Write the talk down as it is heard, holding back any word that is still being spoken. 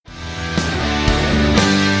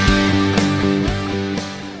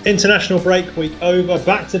International break week over,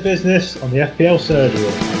 back to business on the FPL Surgery.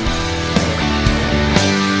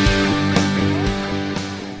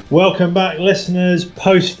 Welcome back, listeners.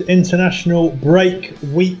 Post-international break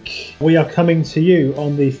week, we are coming to you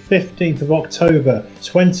on the 15th of October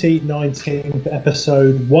 2019 for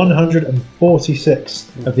episode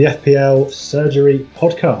 146 of the FPL Surgery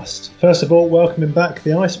podcast. First of all, welcoming back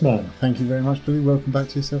the Iceman. Thank you very much, Billy. Welcome back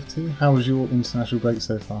to yourself too. How was your international break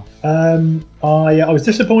so far? I was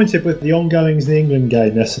disappointed with the ongoings in the England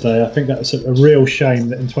game yesterday. I think that's a real shame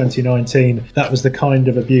that in 2019 that was the kind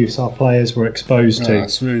of abuse our players were exposed to.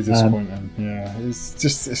 It's really disappointing.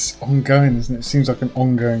 It's ongoing, isn't it? It seems like an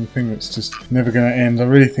ongoing thing that's just never going to end. I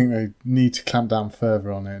really think they need to clamp down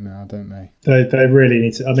further on it now, don't they? They really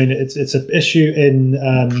need to. I mean, it's an issue in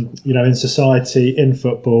in society, in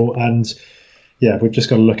football, and yeah, we've just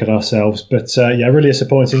got to look at ourselves. But really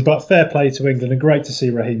disappointing. But fair play to England, and great to see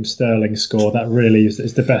Raheem Sterling score. That really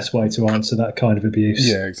is the best way to answer that kind of abuse.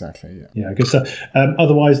 Yeah, exactly. Yeah, good stuff.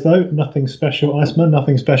 Otherwise, though, nothing special, Iceman.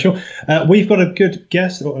 Nothing special. We've got a great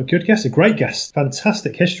guest.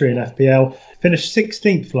 Fantastic history in FPL. Finished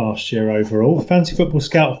 16th last year overall. Fantasy Football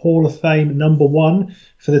Scout Hall of Fame #1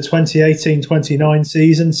 for the 2018-29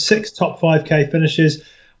 season. 6 top 5k finishes,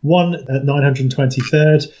 1 at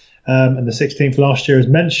 923rd. And the 16th last year as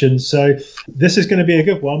mentioned. So this is going to be a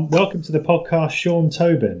good one. Welcome to the podcast, Sean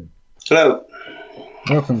Tobin. Hello.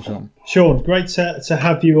 Welcome, Sean. Sean, great to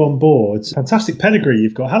have you on board. Fantastic pedigree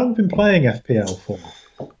you've got. How long have you been playing FPL for?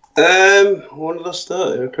 When did I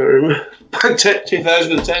start? I can't remember. Back to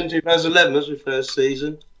 2010, 2011 was my first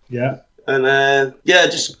season. Yeah. And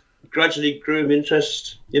just gradually grew my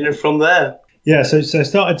interest, from there. Yeah, so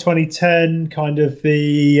started 2010, kind of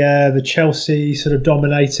the Chelsea sort of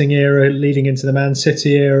dominating era, leading into the Man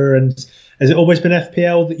City era. And has it always been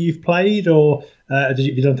FPL that you've played, or have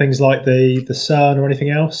you done things like the Sun or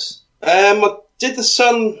anything else? I did the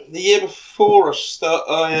Sun the year before I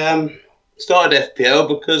started FPL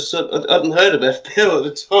because I hadn't heard of FPL at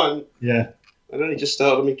the time. Yeah, I'd only just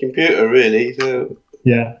started on my computer, really. So.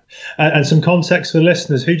 Yeah, and some context for the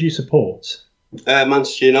listeners. Who do you support?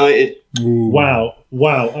 Manchester United. Ooh. Wow.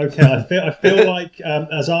 Okay, I feel like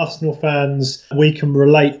as Arsenal fans, we can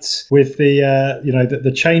relate with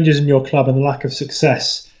the changes in your club and the lack of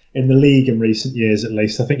success in the league in recent years. At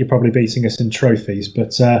least I think you're probably beating us in trophies,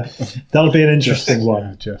 but that'll be an interesting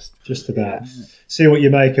one. Just about. See what you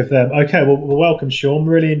make of them. Okay, well, welcome, Sean.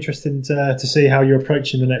 Really interested to see how you're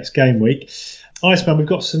approaching the next game week. Iceman, we've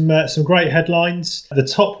got some great headlines. The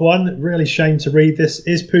top one, really shame to read this,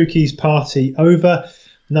 is Pookie's party over.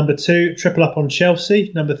 Number 2, triple up on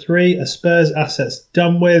Chelsea. Number 3, a Spurs assets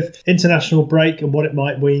done with. International break and what it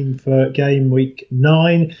might mean for game week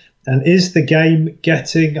 9. And is the game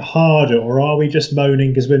getting harder, or are we just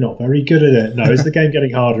moaning because we're not very good at it? No, is the game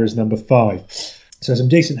getting harder is number 5. So some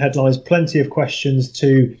decent headlines, plenty of questions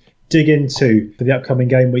to dig into for the upcoming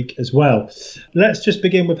game week as well. Let's just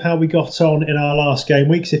begin with how we got on in our last game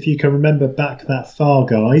weeks, if you can remember back that far,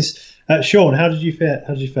 guys. Sean, how did you fare?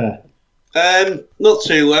 Not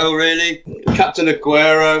too well, really. Captain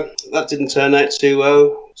Aguero, that didn't turn out too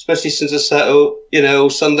well, especially since I settled,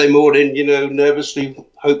 Sunday morning, nervously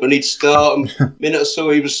hoping he'd start. And the minute I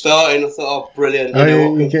saw he was starting, I thought, oh, brilliant.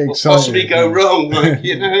 What could possibly go wrong? And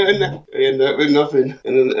we ended up with nothing.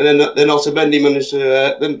 And then Otamendi managed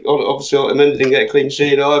to, obviously Otamendi didn't get a clean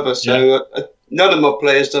sheet either. So none of my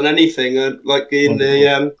players done anything. Like in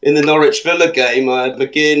the Norwich Villa game, I had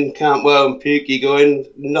McGinn, Cantwell and Pukki going,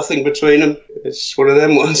 nothing between them. It's one of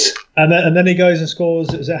them ones. And then he goes and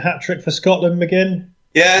scores, is it a hat-trick for Scotland, McGinn?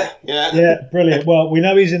 Yeah, brilliant. Well, we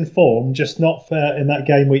know he's in form, just not in that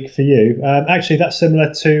game week for you. Actually, that's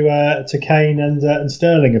similar to Kane and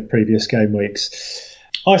Sterling of previous game weeks.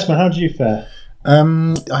 Iceman, how did you fare?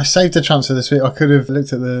 I saved a transfer this week. I could have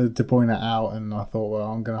looked at the De Bruyne out, and I thought,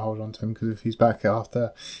 well, I'm going to hold on to him because if he's back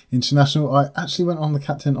after international. I actually went on the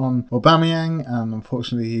captain on Aubameyang, and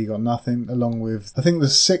unfortunately he got nothing, along with, I think, the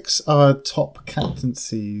 6 other top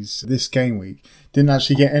captaincies this game week didn't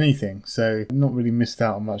actually get anything, so not really missed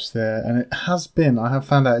out on much there. And it has been, I have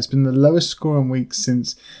found out, it's been the lowest scoring week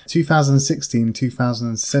since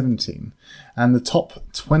 2016-2017. And the top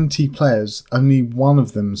 20 players, only one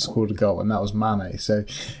of them scored a goal, and that was Mane. So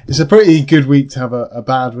it's a pretty good week to have a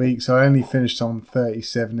bad week. So I only finished on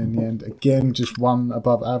 37 in the end. Again, just 1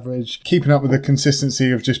 above average. Keeping up with the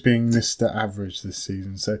consistency of just being Mr. Average this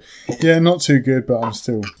season. So yeah, not too good, but I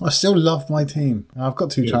still love my team. I've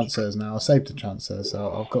got 2 transfers now. I saved a transfer,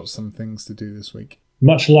 so I've got some things to do this week.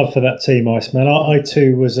 Much love for that team, Iceman. I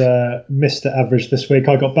too was Mr. Average this week.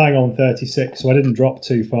 I got bang on 36, so I didn't drop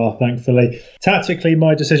too far, thankfully. Tactically,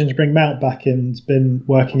 my decision to bring Mount back in has been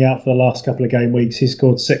working out for the last couple of game weeks. He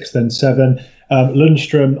scored 6, then 7.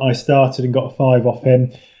 Lundstrom, I started and got a 5 off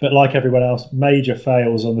him. But like everyone else, major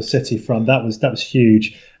fails on the City front. That was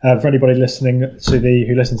huge. For anybody listening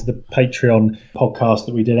who listened to the Patreon podcast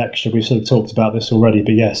that we did extra, we sort of talked about this already.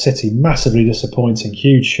 But yeah, City massively disappointing,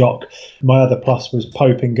 huge shock. My other plus was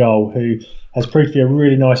Pope in goal, who has proved to be a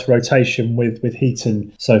really nice rotation with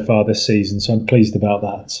Heaton so far this season. So I'm pleased about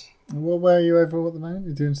that. Well, where are you overall at the moment?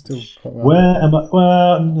 You're doing still quite well. Where am I?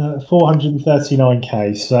 Well,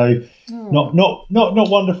 439k. So not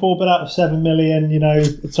wonderful, but out of 7 million,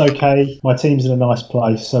 it's okay. My team's in a nice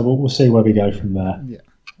place, so we'll see where we go from there. Yeah.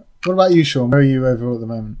 What about you, Sean? Where are you overall at the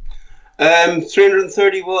moment?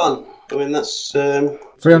 331. I mean, that's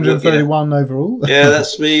 331 overall. Yeah,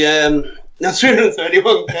 that's me. That's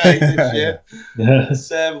 331k this year. Yeah.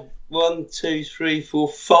 That's 1, 2, 3, 4,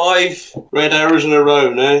 5 red arrows in a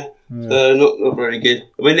row now. Yeah. So not very good.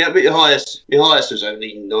 I mean, the highest was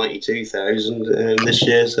only 92,000 this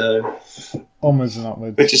year. So onwards and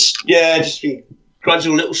upwards. But just been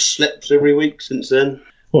gradual little slips every week since then.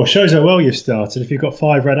 Well, it shows how well you've started. If you've got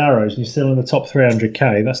 5 red arrows and you're still in the top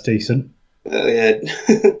 300k, that's decent. Yeah,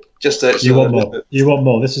 just outside. You want more. You want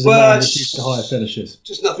more. This is a man who's used to higher finishes.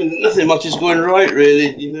 Just nothing much is going right,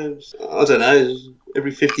 really. I don't know.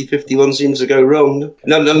 Every 50-51 seems to go wrong.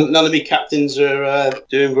 None of me captains are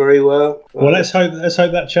doing very well. Well, let's hope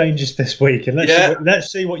that changes this week, and let's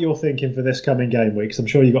see what you're thinking for this coming game week. Because I'm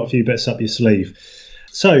sure you've got a few bits up your sleeve.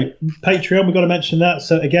 So, Patreon, we've got to mention that.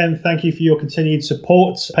 So, again, thank you for your continued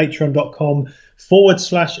support.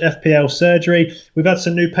 Patreon.com/FPL Surgery. We've had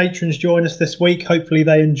some new patrons join us this week. Hopefully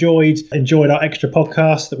they enjoyed our extra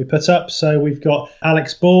podcast that we put up. So we've got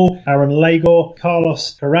Alex Ball, Aaron Lagor,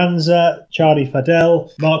 Carlos Carranza, Charlie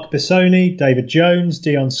Fadell, Mark Bissoni, David Jones,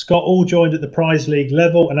 Dion Scott, all joined at the Prize League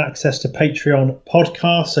level and access to Patreon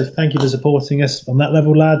podcasts. So thank you for supporting us on that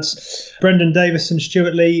level, lads. Brendan Davison,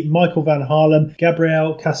 Stuart Lee, Michael Van Harlem, Gabriel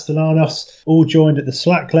Castellanos, all joined at the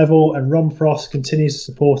Slack level, and Ron Frost continues to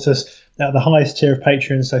support us at the highest tier of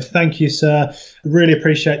Patreon. So thank you, sir. Really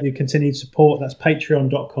appreciate your continued support. That's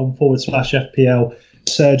patreon.com/FPL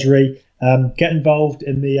Surgery. Get involved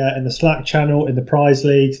in the Slack channel, in the prize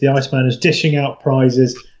leagues. The Iceman is dishing out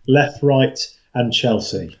prizes left, right, and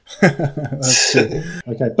Chelsea. That's good.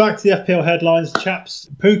 Okay, back to the FPL headlines, chaps.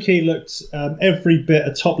 Pukki looked every bit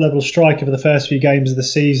a top-level striker for the first few games of the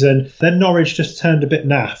season. Then Norwich just turned a bit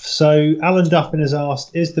naff. So Alan Duffin has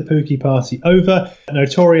asked, is the Pukki party over?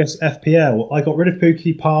 Notorious FPL. I got rid of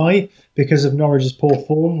Pukki Pie because of Norwich's poor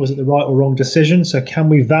form. Was it the right or wrong decision? So can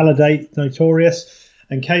we validate Notorious?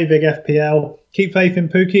 And KVig FPL, keep faith in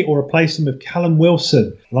Pukki or replace him with Callum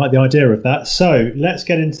Wilson. I like the idea of that. So let's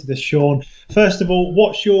get into this, Sean. First of all,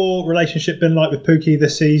 what's your relationship been like with Pukki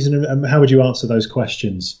this season, and how would you answer those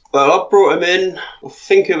questions? Well, I brought him in, I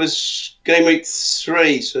think it was game week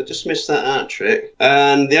 3, so I just missed that hat trick.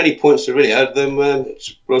 And the only points I really had them were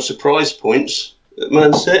surprise points at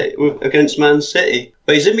Man City, against Man City.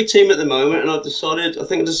 But he's in my team at the moment, and I decided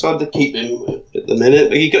to keep him at the minute.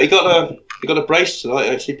 But he got a brace tonight,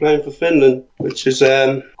 actually, playing for Finland, which is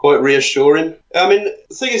quite reassuring. I mean,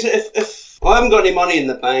 the thing is, if I haven't got any money in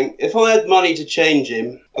the bank, if I had money to change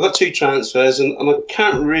him, I've got 2 transfers, and I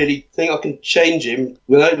can't really think I can change him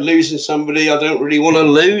without losing somebody I don't really want to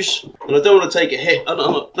lose. And I don't want to take a hit. I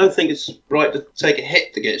don't think it's right to take a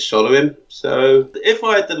hit to get shot of him. So if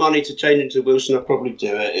I had the money to change him to Wilson, I'd probably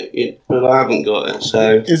do it. But I haven't got it.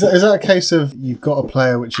 So Is that a case of you've got a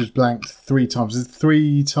player which is blanked 3 times? Is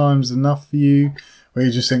 3 times enough for you? Where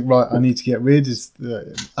you just think, right, I need to get rid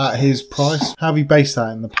at his price? How have you based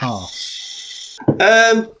that in the past?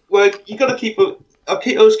 Well, you got to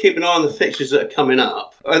always keep an eye on the fixtures that are coming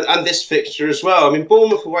up, and this fixture as well. I mean,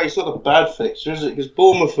 Bournemouth away, it's not a bad fixture, is it? Because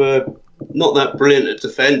Bournemouth are not that brilliant at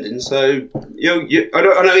defending. So I know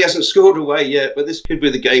he hasn't scored away yet, but this could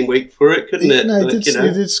be the game week for it, couldn't it? No, he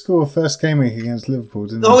did score first game week against Liverpool,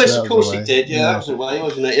 didn't he? Oh, yes, of course he did. Yeah, that was away,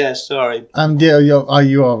 wasn't it? Yeah, sorry. And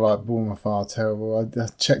you are right. Bournemouth are terrible. I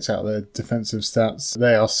checked out their defensive stats.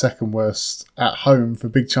 They are second worst at home for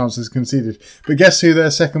big chances conceded. But guess who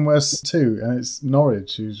they're second worst to? And it's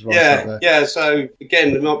Norwich, who's right up there. Yeah. So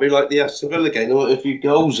again, it might be like the Aston Villa game. There might be a few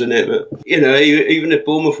goals in it, but even if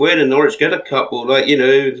Bournemouth win and Norwich get a couple. Like,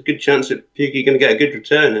 there's a good chance that Pukki going to get a good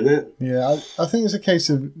return, isn't it? Yeah, I think it's a case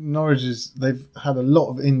of they've had a lot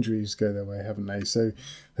of injuries go their way, haven't they? So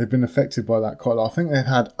they've been affected by that quite a lot. I think they've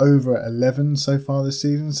had over 11 so far this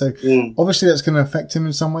season. So obviously that's going to affect him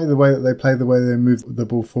in some way, the way that they play, the way they move the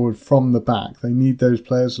ball forward from the back. They need those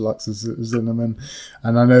players like Zinnerman.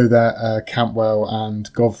 And I know that Campbell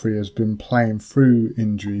and Godfrey has been playing through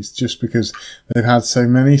injuries just because they've had so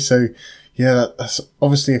many. So yeah, that's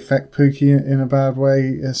obviously affect Pukki in a bad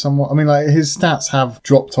way somewhat. I mean, like, his stats have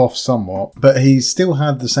dropped off somewhat, but he's still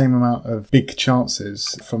had the same amount of big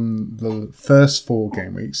chances from the first 4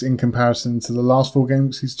 game weeks in comparison to the last 4 game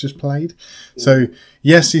weeks he's just played. So,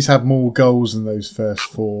 yes, he's had more goals in those first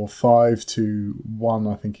 4,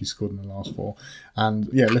 5-1, I think he scored in the last 4. And,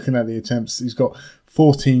 yeah, looking at the attempts, he's got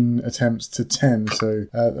 14 attempts to 10, so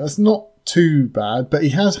that's not too bad, but he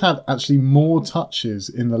has had actually more touches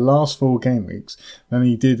in the last 4 game weeks than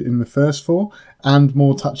he did in the first 4, and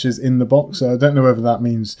more touches in the box. So I don't know whether that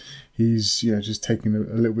means he's just taking a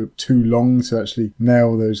little bit too long to actually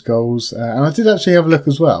nail those goals. And I did actually have a look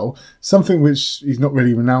as well, something which he's not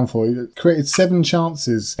really renowned for. He created 7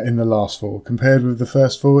 chances in the last 4 compared with the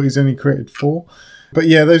first 4. He's only created 4. But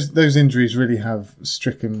yeah, those injuries really have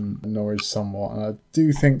stricken Norwich somewhat, and I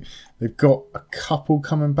do think they've got a couple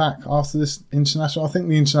coming back after this international. I think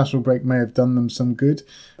the international break may have done them some good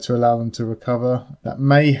to allow them to recover. That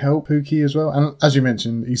may help Pukki as well. And as you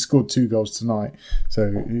mentioned, he scored 2 goals tonight,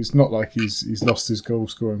 so it's not like he's lost his goal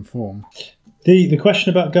scoring form. The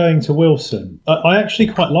question about going to Wilson, I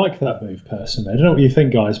actually quite like that move personally. I don't know what you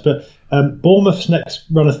think, guys, but Bournemouth's next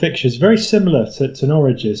run of fixtures is very similar to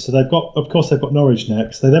Norwich's. So they've got Norwich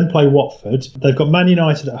next. They then play Watford. They've got Man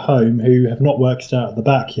United at home, who have not worked it out at the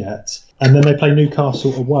back yet. And then they play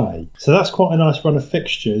Newcastle away. So that's quite a nice run of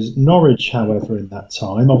fixtures. Norwich, however, in that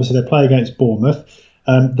time, obviously they play against Bournemouth.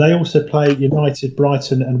 They also play United,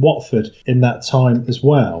 Brighton and Watford in that time as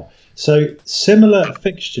well. So similar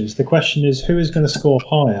fixtures. The question is, who is going to score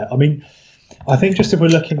higher? I mean, I think just if we're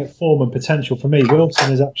looking at form and potential, for me,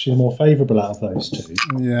 Wilson is actually more favourable out of those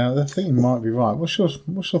 2. Yeah, I think you might be right. What's your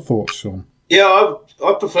thoughts, Sean? Yeah,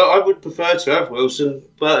 I would prefer to have Wilson,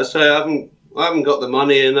 but I say I haven't got the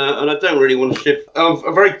money, and I don't really want to shift. I'm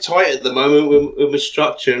very tight at the moment with my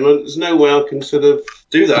structure, and there's no way I can sort of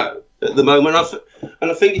do that at the moment.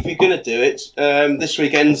 And I think if you're going to do it, this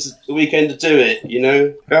weekend's the weekend to do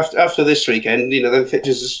it. After this weekend, then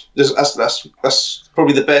fixtures, that's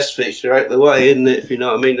probably the best fixture out the way, isn't it? If you know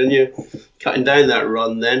what I mean, and you're cutting down that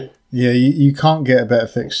run then. Yeah, you can't get a better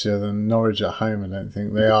fixture than Norwich at home, I don't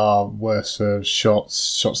think. They are worse for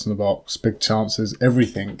shots in the box, big chances,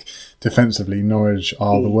 everything. Defensively, Norwich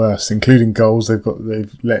are the worst, including goals.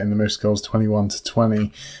 They've let in the most goals,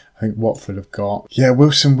 21-20. I think Watford have got. Yeah,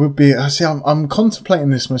 Wilson would be. I'm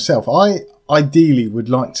contemplating this myself. I ideally would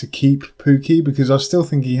like to keep Pukki because I still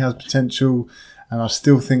think he has potential, and I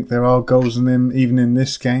still think there are goals in him, even in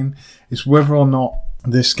this game. It's whether or not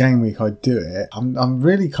this game week I do it. I'm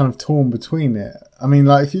really kind of torn between it. I mean,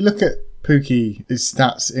 like, if you look at Pukki, his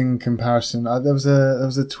stats in comparison, there was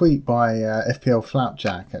a tweet by FPL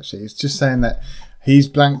Flapjack, actually. It's just saying that he's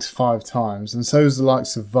blanked 5 times, and so is the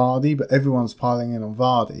likes of Vardy, but everyone's piling in on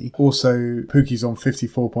Vardy. Also, Pukki's on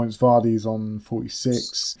 54 points, Vardy's on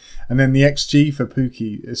 46. And then the XG for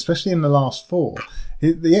Pukki, especially in the last 4,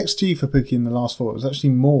 the XG for Pukki in the last 4 was actually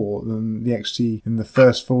more than the XG in the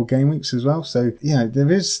first 4 game weeks as well. So,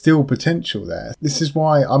 there is still potential there. This is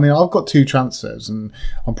why, I've got 2 transfers, and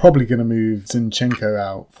I'm probably going to move Zinchenko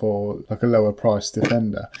out for like a lower price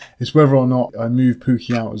defender. It's whether or not I move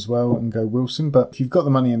Pukki out as well and go Wilson. But if you've got the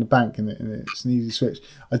money in the bank and it's an easy switch,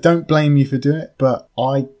 I don't blame you for doing it, but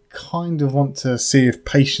I kind of want to see if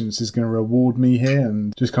patience is going to reward me here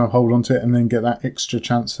and just kind of hold on to it and then get that extra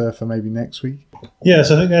transfer for maybe next week.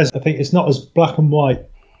 Yes, I think it's not as black and white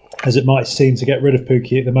as it might seem to get rid of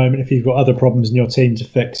Pukki at the moment if you've got other problems in your team to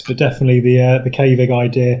fix. But definitely the K-Vig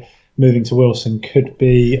idea, moving to Wilson, could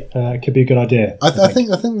be a good idea. I think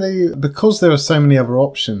they, because there are so many other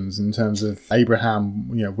options in terms of Abraham,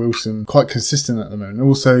 Wilson, quite consistent at the moment.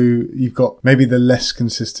 Also, you've got maybe the less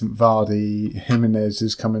consistent Vardy, Jimenez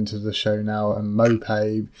is coming to the show now, and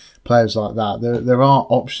Mopé, players like that. There are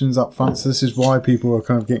options up front, so this is why people are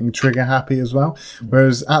kind of getting trigger happy as well.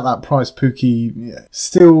 Whereas at that price, Pukki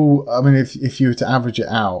still, if you were to average it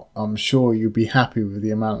out, I'm sure you'd be happy with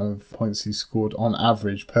the amount of points he scored on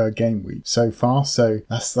average per game week so far. So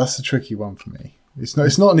that's a tricky one for me. It's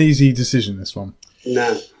not an easy decision, this one.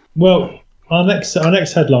 No. Well, our next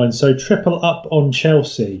headline, so triple up on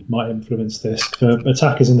Chelsea might influence this for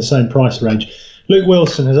attackers in the same price range. Luke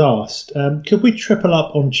Wilson has asked, could we triple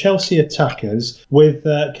up on Chelsea attackers with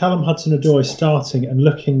Callum Hudson-Odoi starting and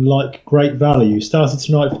looking like great value? Started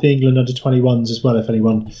tonight for the England under-21s as well, if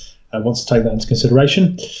anyone wants to take that into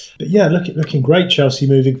consideration. But yeah, looking great, Chelsea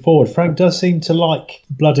moving forward. Frank does seem to like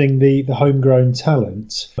blooding the homegrown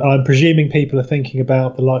talent. I'm presuming people are thinking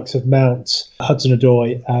about the likes of Mount,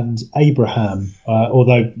 Hudson-Odoi and Abraham,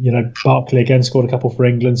 although, Barkley again scored a couple for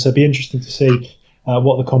England, so it'd be interesting to see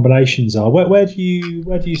what the combinations are. Where do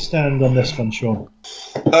you stand on this one, Sean?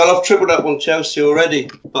 Well, I've tripled up on Chelsea already,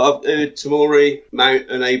 but I've Tomori, Mount,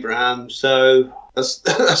 and Abraham. So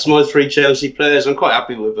that's my 3 Chelsea players. I'm quite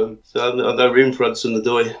happy with them. So I've no room for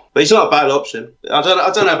Hudson-Odoi, but he's not a bad option. I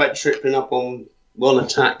don't know about tripling up on one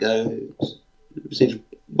attack though. It seems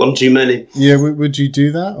one too many. Yeah, would you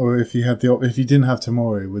do that, or if you had if you didn't have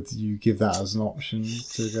Tomori, would you give that as an option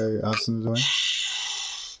to go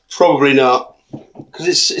Hudson-Odoi? Probably not.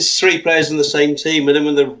 Because it's 3 players in the same team, and then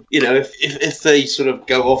when if they sort of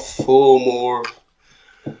go off form or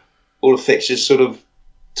all the fixtures sort of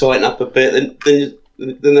tighten up a bit,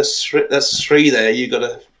 then that's 3 there. You don't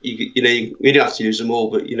have to use them all,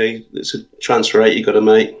 but it's a transfer rate you got to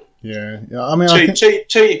make. Yeah. I mean,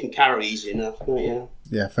 two you can carry easy enough. Yeah.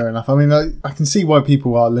 Yeah, fair enough. I mean, I can see why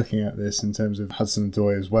people are looking at this in terms of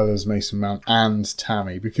Hudson-Odoi as well as Mason Mount and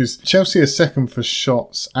Tammy, because Chelsea are second for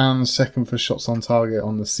shots and second for shots on target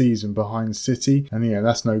on the season behind City, and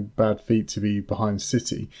that's no bad feat to be behind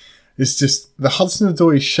City. It's just the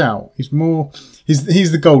Hudson-Odoi shout. He's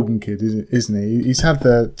the golden kid, isn't he? He's had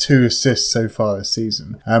the 2 assists so far this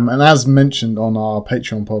season. And as mentioned on our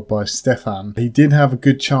Patreon pod by Stefan, he did have a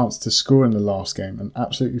good chance to score in the last game and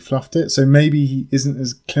absolutely fluffed it. So maybe he isn't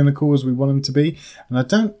as clinical as we want him to be. And I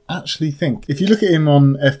don't actually think, if you look at him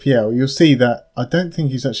on FPL, you'll see that I don't think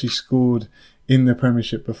he's actually scored in the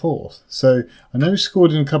Premiership before. So I know he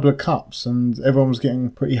scored in a couple of cups and everyone was getting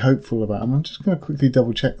pretty hopeful about him. I'm just going to quickly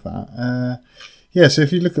double check that. So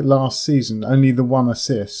if you look at last season, only the 1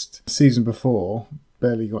 assist. Season before,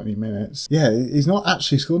 barely got any minutes. Yeah, he's not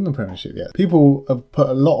actually scored in the Premiership yet. People have put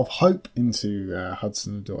a lot of hope into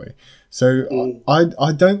Hudson-Odoi. So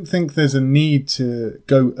I don't think there's a need to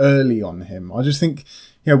go early on him. I just think,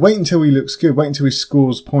 wait until he looks good. Wait until he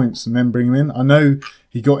scores points and then bring him in. I know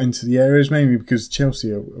he got into the areas mainly because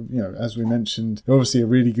Chelsea are, as we mentioned, they're obviously a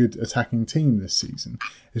really good attacking team this season.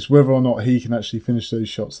 It's whether or not he can actually finish those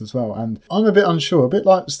shots as well. And I'm a bit unsure, a bit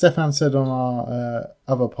like Stefan said on our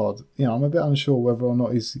other pod. I'm a bit unsure whether or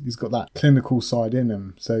not he's got that clinical side in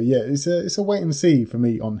him. So yeah, it's a wait and see for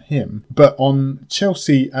me on him. But on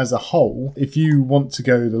Chelsea as a whole, if you want to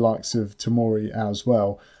go the likes of Tomori as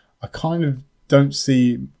well, I kind of don't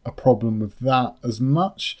see a problem with that as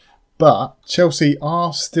much. But Chelsea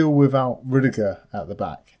are still without Rudiger at the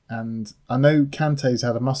back. And I know Kante's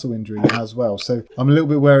had a muscle injury as well. So I'm a little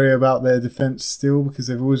bit wary about their defence still because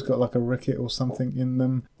they've always got like a ricket or something in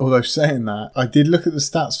them. Although saying that, I did look at the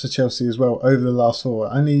stats for Chelsea as well over the last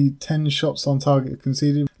 4. Only 10 shots on target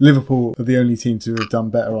conceded. Liverpool are the only team to have done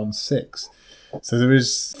better on 6. So there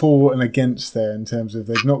is for and against there in terms of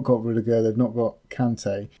they've not got Rudiger, they've not got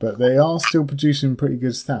Kante, but they are still producing pretty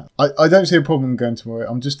good stats. I don't see a problem going tomorrow.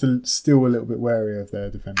 I'm just still a little bit wary of their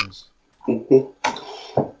defenders.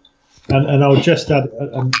 Mm-hmm. And I'll just add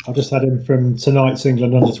in from tonight's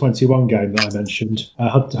England under-21 game that I mentioned.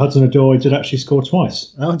 Hudson-Odoi did actually score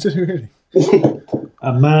twice. Oh, did he really?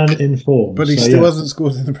 A man in form. But he still hasn't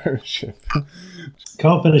scored in the Premiership.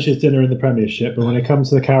 Can't finish his dinner in the Premiership, but when it comes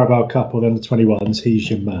to the Carabao Cup or the under-21s, he's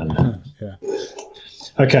your man. Yeah.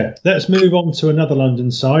 Okay, let's move on to another London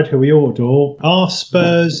side who we all adore. Are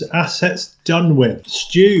Spurs assets done with?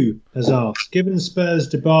 Stu has asked, given Spurs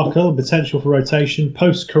debacle and potential for rotation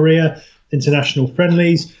post-career international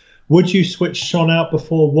friendlies, would you switch Son out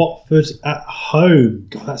before Watford at home?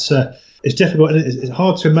 God, it's difficult. It's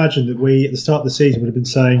hard to imagine that we, at the start of the season, would have been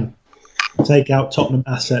saying take out Tottenham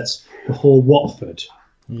assets before Watford.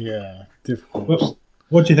 Yeah, difficult.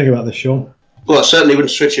 What do you think about this, Sean? Well, I certainly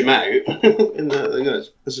wouldn't switch him out.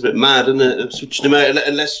 That's a bit mad, isn't it? Switching him out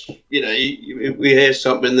unless we hear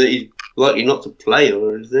something that he's likely not to play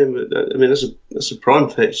or anything. But I mean, that's a prime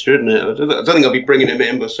fixture, isn't it? I don't think I'll be bringing him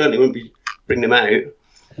in, but I certainly won't be bringing him out.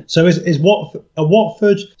 So is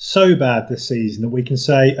Watford so bad this season that we can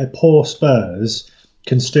say a poor Spurs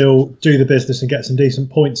can still do the business and get some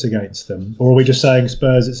decent points against them? Or are we just saying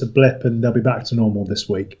Spurs, it's a blip and they'll be back to normal this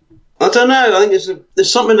week? I don't know. I think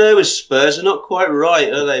there's something there with Spurs. They're not quite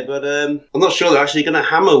right, are they? But I'm not sure they're actually going to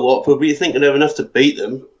hammer Watford, but you think they'll have enough to beat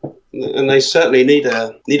them. And they certainly need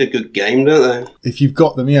a good game, don't they? If you've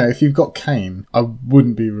got them, if you've got Kane, I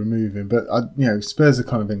wouldn't be removing. But Spurs are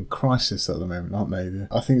kind of in crisis at the moment, aren't they?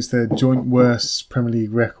 I think it's their joint worst Premier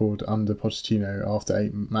League record under Pochettino after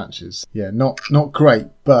 8 matches. Yeah, not great,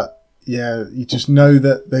 but. Yeah, you just know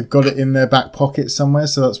that they've got it in their back pocket somewhere,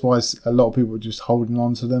 so that's why a lot of people are just holding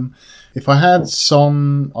on to them. If I had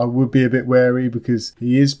Son, I would be a bit wary because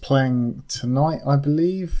he is playing tonight, I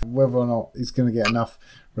believe. Whether or not he's going to get enough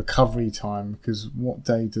recovery time, because what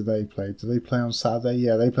day do they play? Do they play on Saturday?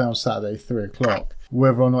 Yeah, they play on Saturday, 3:00.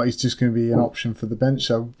 Whether or not he's just going to be an option for the bench,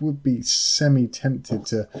 I would be semi-tempted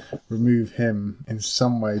to remove him in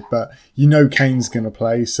some way. But Kane's going to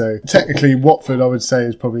play, so technically Watford, I would say,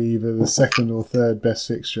 is probably either the second or third best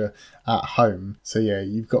fixture at home. So yeah,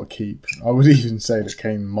 you've got to keep. I would even say that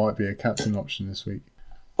Kane might be a captain option this week.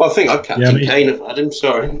 Well, I think I'd captain Kane if I had him.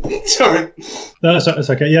 Sorry. No, that's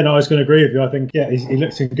okay. Yeah, no, I was going to agree with you. I think, he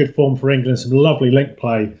looks in good form for England. Some lovely link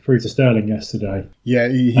play through to Sterling yesterday. Yeah,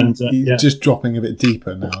 he's just dropping a bit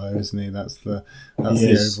deeper now, though, isn't he? That's the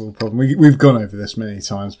overall problem. We've gone over this many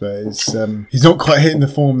times, but it's he's not quite hitting the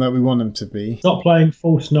form that we want him to be. Not playing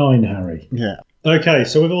false 9, Harry. Yeah. Okay,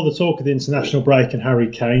 so with all the talk of the international break and Harry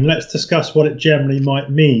Kane, let's discuss what it generally might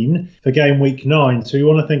mean for game week 9. So we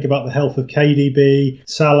want to think about the health of KDB,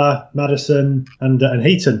 Salah, Maddison and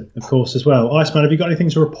Heaton, of course, as well. Iceman, have you got anything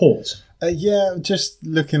to report? Yeah, just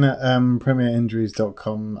looking at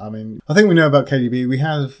premierinjuries.com. I mean, I think we know about KDB. We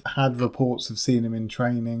have had reports of seeing him in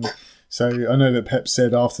training. So I know that Pep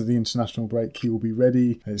said after the international break he will be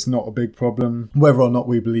ready. It's not a big problem. Whether or not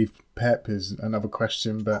we believe Pep is another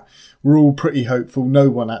question, but we're all pretty hopeful. No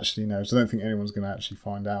one actually knows. I don't think anyone's going to actually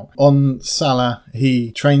find out. On Salah,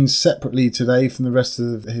 he trains separately today from the rest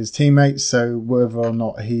of his teammates, so whether or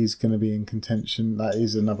not he's going to be in contention, that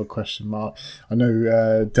is another question mark. I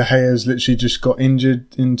know De Gea's literally just got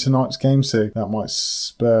injured in tonight's game, so that might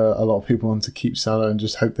spur a lot of people on to keep Salah and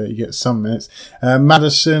just hope that he gets some minutes.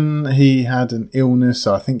 Maddison, he had an illness,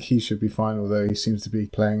 so I think he should be fine, although he seems to be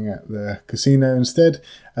playing at the casino instead.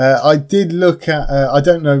 I did look at, I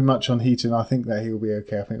don't know much on Heaton. I think that he'll be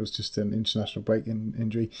okay. I think it was just an international break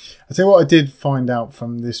injury. I tell you what I did find out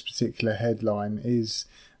from this particular headline is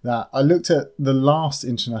that I looked at the last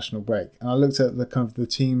international break and I looked at the kind of the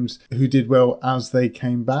teams who did well as they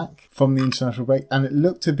came back from the international break, and it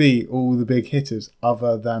looked to be all the big hitters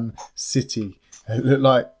other than City. It looked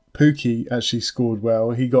like Pukki actually scored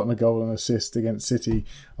well. He got a goal and assist against City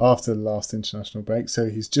after the last international break, so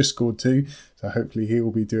he's just scored 2, so hopefully he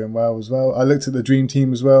will be doing well as well. I looked at the dream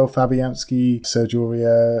team as well: Fabianski, Sergio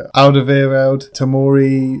Aurier, Alderweireld,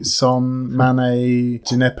 Tomori, Son, Mane,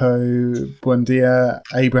 Djenepo, Buendia,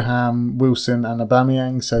 Abraham, Wilson and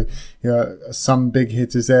Aubameyang. So some big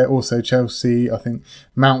hitters there. Also Chelsea, I think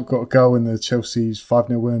Mount got a goal in the Chelsea's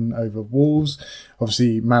 5-0 win over Wolves.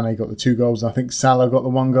 Obviously Mane got the 2 goals, and I think Salah got the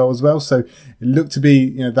 1 goal as well. So it looked to be,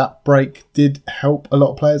 that break did help a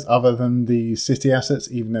lot of players other than the City assets,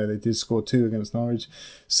 even though they did score 2 against Norwich.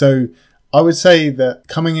 So I would say that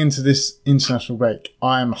coming into this international break,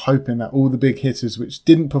 I am hoping that all the big hitters which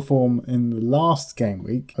didn't perform in the last game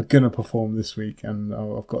week are going to perform this week, and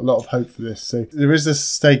I've got a lot of hope for this. So there is a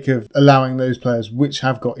stake of allowing those players which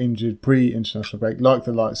have got injured pre-international break, like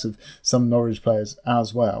the likes of some Norwich players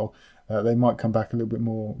as well, they might come back a little bit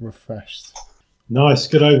more refreshed. Nice,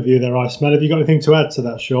 good overview there, Iceman. Have you got anything to add to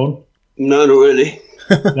that, Sean? No, not really.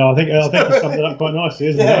 No, I think you summed it up quite nicely,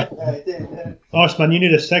 isn't it? Yeah, I did. Yeah. Iceman, you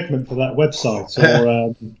need a segment for that website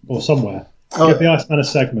or somewhere. Give the Iceman a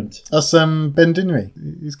segment. That's Ben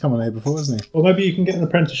Dinnery. He's come on here before, hasn't he? Or maybe you can get an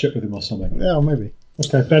apprenticeship with him or something. Yeah, maybe.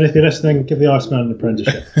 Okay, Ben, if you're listening, give the Iceman an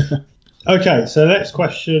apprenticeship. Okay, so next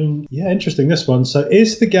question. Yeah, interesting, this one. So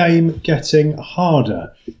is the game getting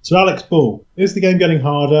harder? So Alex Bull, is the game getting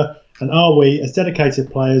harder? And are we, as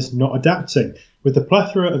dedicated players, not adapting? With the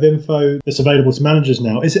plethora of info that's available to managers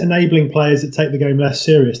now, is it enabling players that take the game less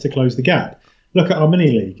serious to close the gap? Look at our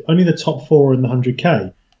mini-league. Only the top 4 in the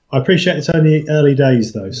 100k. I appreciate it's only early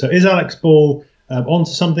days, though. So is Alex Ball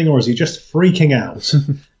onto something, or is he just freaking out?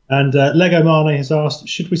 And Lego Mane has asked,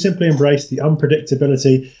 should we simply embrace the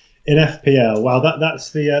unpredictability in FPL? Well, that's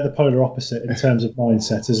the polar opposite in terms of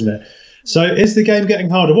mindset, isn't it? So is the game getting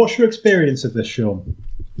harder? What's your experience of this, Sean?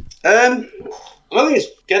 I don't think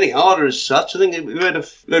it's getting harder as such. I think we've had a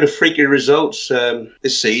load of freaky results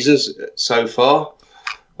this season so far.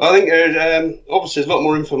 I think obviously there's a lot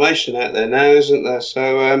more information out there now, isn't there?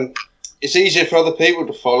 So it's easier for other people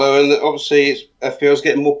to follow, and obviously FPL's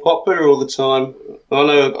getting more popular all the time. I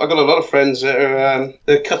know I've got a lot of friends that are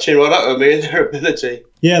they're cutting right up with me in their ability.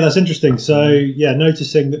 Yeah, that's interesting. So yeah,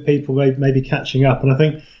 noticing that people may be catching up, and I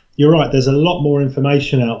think you're right. There's a lot more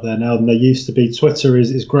information out there now than there used to be. Twitter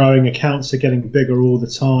is growing. Accounts are getting bigger all the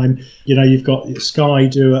time. You've got Sky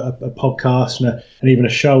do a podcast and even a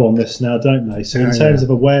show on this now, don't they? So in terms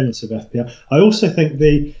of awareness of FPL, I also think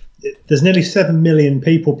there's nearly 7 million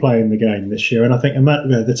people playing the game this year, and I think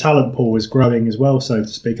the talent pool is growing as well, so to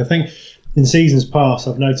speak. I think in seasons past,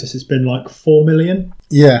 I've noticed it's been like 4 million.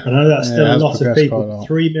 Yeah. I know that's still a lot of people.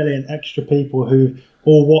 3 million extra people who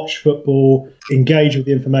all watch football, engage with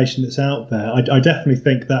the information that's out there. I definitely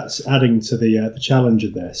think that's adding to the challenge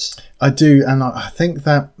of this. I do, and I think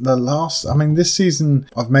that this season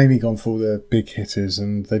I've mainly gone for the big hitters,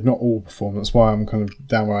 and they've not all performed. That's why I'm kind of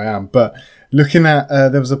down where I am. But looking at,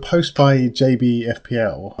 there was a post by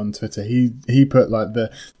JBFPL on Twitter. He put like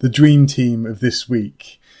the dream team of this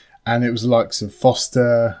week. And it was the likes of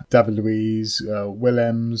Foster, David Luiz,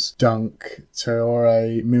 Willems, Dunk,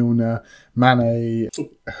 Traore, Milner, Mane,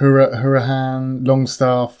 Hurahan,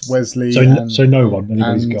 Longstaff, Wesley. So no one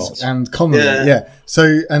anybody's got. And Connery, yeah.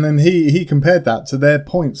 So, and then he compared that to their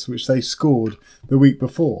points which they scored the week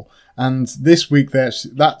before. And this week,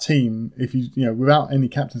 that team, if you without any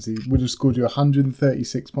captaincy, would have scored you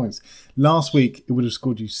 136 points. Last week, it would have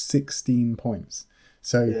scored you 16 points.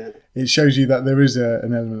 So it shows you that there is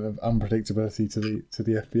an element of unpredictability to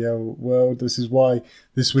the FPL world. This is why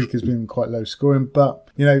this week has been quite low scoring. But,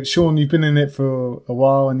 Sean, you've been in it for a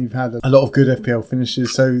while and you've had a lot of good FPL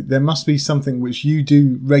finishes. So there must be something which you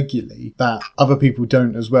do regularly that other people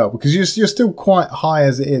don't as well. Because you're still quite high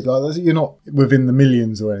as it is. Like, you're not within the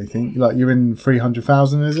millions or anything. Like, you're in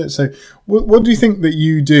 300,000, is it? So what do you think that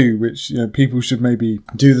you do, which people should maybe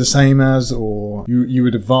do the same as, or you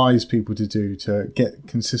would advise people to do to get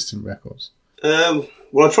consistent records? Well,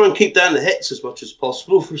 I try and keep down the hits as much as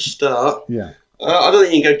possible for a start. Yeah. I don't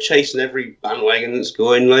think you can go chasing every bandwagon that's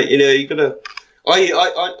going. Like, you got to.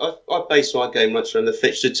 I base my game much around the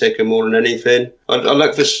fixture ticker more than anything. I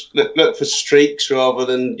look for streaks rather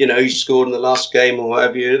than who scored in the last game or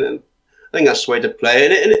whatever. And I think that's the way to play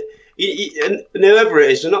it. And whoever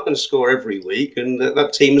it is, they're not going to score every week, and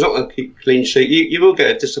that team's not going to keep a clean sheet. You will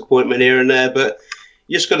get a disappointment here and there, but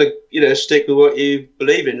you just got to stick with what you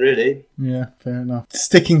believe in, really. Yeah, fair enough.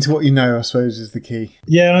 Sticking to what you know, I suppose, is the key.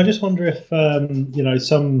 Yeah, and I just wonder if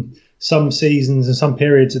some seasons and some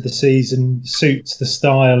periods of the season suits the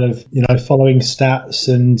style of following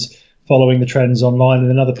stats and following the trends online, and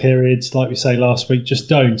then other periods, like we say last week, just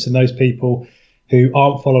don't. And those people who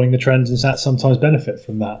aren't following the trends and stats sometimes benefit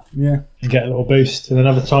from that. Yeah, and get a little boost. And then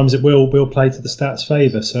other times it will play to the stats'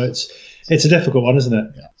 favour. So it's a difficult one, isn't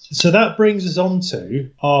it? Yeah. So that brings us on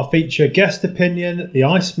to our feature guest opinion, The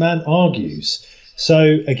Iceman Argues.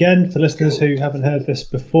 So again, for listeners who haven't heard this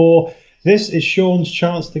before, this is Sean's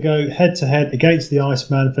chance to go head-to-head against the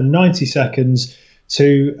Iceman for 90 seconds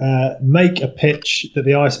to make a pitch that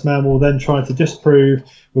the Iceman will then try to disprove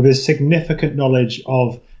with his significant knowledge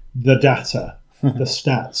of the data, the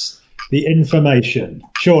stats, the information.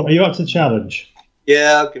 Sean, are you up to the challenge?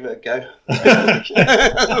 Yeah, I'll give it a go.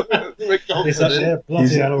 You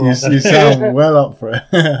sound well up for it.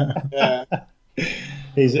 Yeah.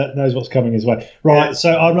 He knows what's coming his way. Right,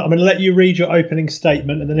 so I'm going to let you read your opening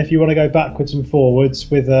statement, and then if you want to go backwards and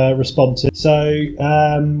forwards with responses. So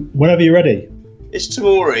whenever you're ready. Is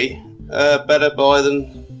Tomori better buy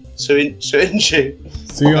than Soyuncu?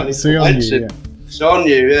 Soyuncu, yeah.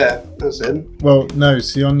 Soyuncu, yeah, that's him. Well, no,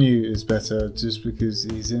 Soyuncu is better just because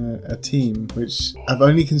he's in a team which have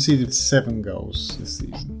only conceded 7 goals this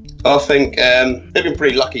season. I think they've been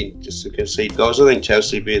pretty lucky just to concede goals. I think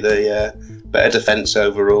Chelsea be the better defence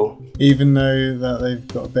overall. Even though that they've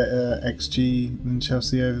got a better XG than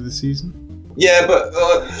Chelsea over the season? Yeah, but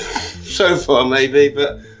so far maybe,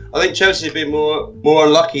 but I think Chelsea have been more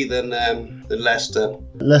unlucky than Leicester.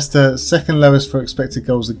 Leicester, second lowest for expected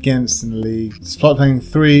goals against in the league, despite playing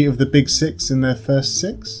 3 of the big 6 in their first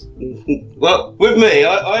 6. Well, with me,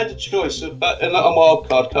 I had a choice about a wild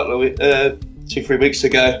card couple of weeks, 2-3 weeks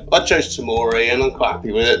ago. I chose Tomori, and I'm quite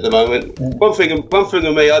happy with it at the moment. Yeah. One thing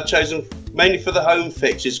with me, I've chosen mainly for the home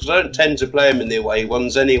fixtures because I don't tend to play them in the away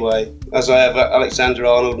ones anyway, as I have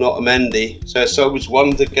Alexander-Arnold, not Mendy. So it's always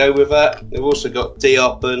one to go with that. They've also got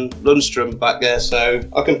Diop and Lundstrom back there, so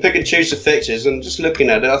I can pick and choose the fixtures. And just looking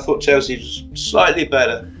at it, I thought Chelsea was slightly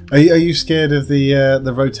better. Are you scared of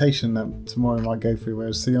the rotation that Tomori might go through,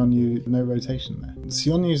 whereas Soyuncu, no rotation there?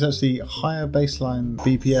 Soyuncu is actually higher baseline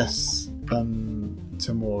BPS than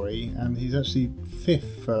Tomori, and he's actually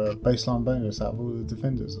 5th for baseline bonus out of all the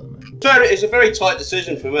defenders, I think. It's a very tight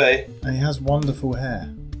decision for me. And he has wonderful hair.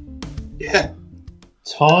 Yeah.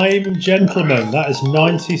 Time, gentlemen. That is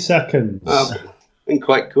 90 seconds. Been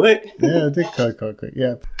quite quick. Yeah, it did go quite quick,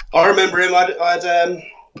 yeah. I remember him. I had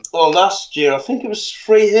last year, I think it was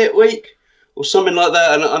 3 hit week or something like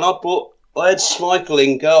that, and I had Schmeichel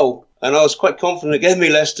in goal, and I was quite confident it gave me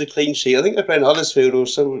Leicester clean sheet. I think they're playing Huddersfield or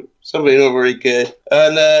somebody not very good,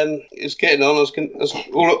 and it's getting on. I was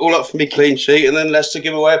all up for me clean sheet, and then Leicester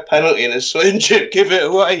give away a penalty and a swing chip give it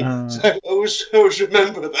away. So I always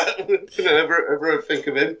remember that. Ever think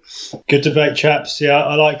of him. Good debate, chaps. Yeah,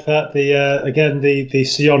 I like that. The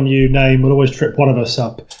Sion Yu name will always trip one of us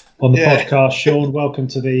up on the podcast. Sean, welcome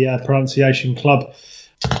to the pronunciation club.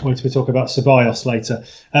 Wait till we talk about Ceballos later.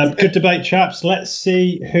 Good debate, chaps. Let's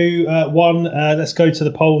see who won. Let's go to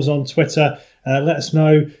the polls on Twitter. Let us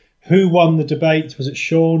know who won the debate. Was it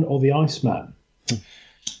Sean or the Iceman?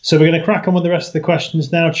 So we're going to crack on with the rest of the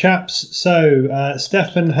questions now, chaps. So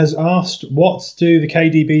Stefan has asked, what do the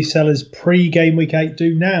KDB sellers pre-game week 8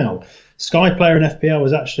 do now? Sky Player and FPL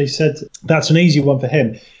has actually said that's an easy one for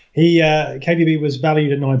him. KDB was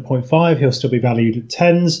valued at 9.5. He'll still be valued at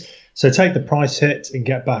 10s. So take the price hit and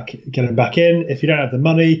get him back in. If you don't have the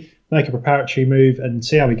money, make a preparatory move and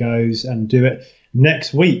see how he goes and do it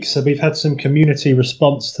next week. So we've had some community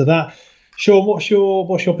response to that. Sean, what's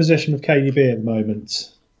your position with KDB at the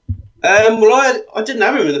moment? Well, I didn't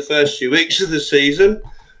have him in the first few weeks of the season.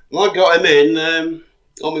 And I got him in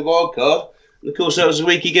on my wild card. And of course, that was the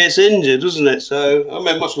week he gets injured, wasn't it? So I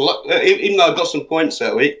made much luck. Even though I got some points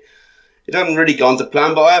that week, it hadn't really gone to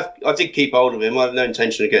plan. But I did keep hold of him. I have no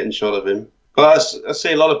intention of getting shot of him. But I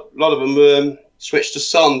see a lot of them switched to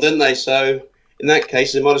Son, didn't they? So in that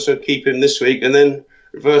case, they might as well keep him this week and then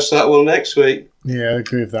reverse that one next week. Yeah, I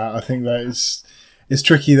agree with that. I think that it's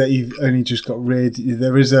tricky that you've only just got rid.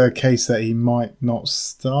 There is a case that he might not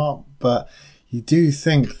start, but you do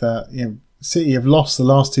think that City have lost the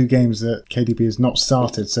last 2 games that KDB has not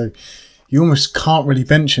started, so you almost can't really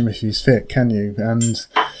bench him if he's fit, can you? And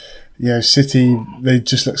City, they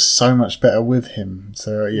just look so much better with him.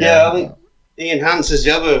 So I think he enhances the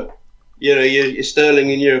other, your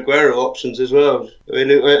Sterling and your Aguero options as well. I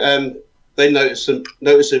mean, they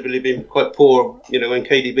noticeably been quite poor, when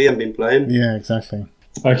KDB hasn't been playing. Yeah, exactly.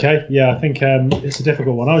 Okay, I think it's a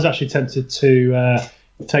difficult one. I was actually tempted to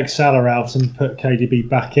take Salah out and put KDB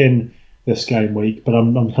back in this game week, but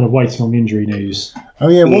I'm kind of waiting on the injury news. Oh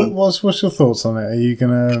yeah, what's your thoughts on it? Are you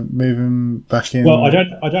going to move him back in? Well, I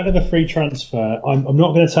don't have a free transfer. I'm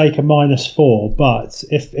not going to take a -4, but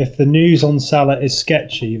if the news on Salah is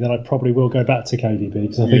sketchy, then I probably will go back to KDB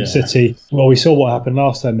because I think City. Well, we saw what happened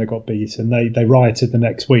last time they got beaten. They rioted the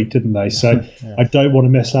next week, didn't they? So I don't want to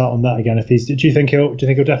miss out on that again. Do you think he'll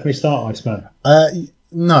definitely start, Iceman?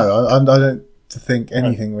 No, I don't. To think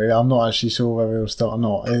anything really. I'm not actually sure whether he'll start or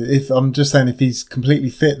not. If I'm just saying if he's completely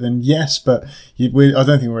fit, then yes, but I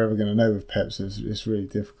don't think we're ever going to know with Pep, so it's really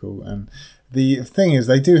difficult. And the thing is,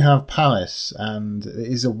 they do have Palace, and it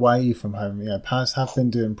is away from home. Palace have been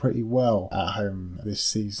doing pretty well at home this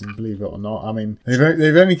season, believe it or not. I mean,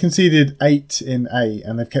 they've only conceded 8 in 8,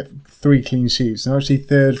 and they've kept 3 clean sheets. They're actually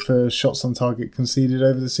 3rd for shots on target conceded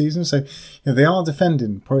over the season. So they are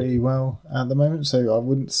defending pretty well at the moment. So I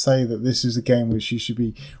wouldn't say that this is a game which you should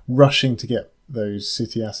be rushing to get those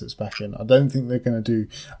City assets back in. I don't think they're going to do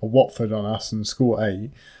a Watford on us and score 8.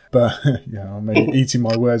 But I'm maybe eating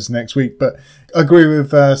my words next week. But I agree with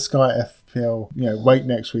Sky FPL. Wait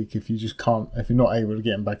next week if you're not able to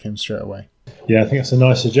get him back in straight away. Yeah, I think that's a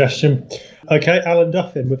nice suggestion. Okay, Alan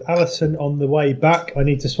Duffin. With Alisson on the way back, I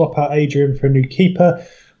need to swap out Adrian for a new keeper.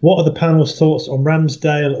 What are the panel's thoughts on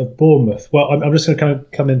Ramsdale of Bournemouth? Well, I'm just going to kind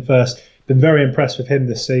of come in first. Been very impressed with him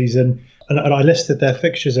this season. And I listed their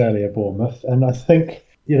fixtures earlier, Bournemouth, and I think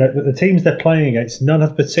the teams they're playing against, none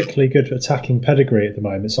have particularly good attacking pedigree at the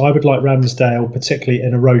moment. So I would like Ramsdale, particularly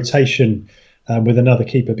in a rotation with another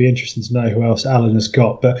keeper. Be interesting to know who else Alan has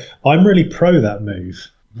got. But I'm really pro that move.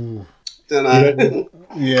 Don't know.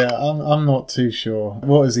 Yeah, I'm not too sure.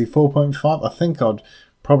 What is he, 4.5? I think I'd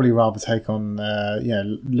probably rather take on,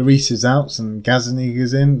 Lloris is out and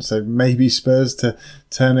Gazaniga's in, so maybe Spurs to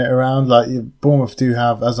turn it around. Like Bournemouth do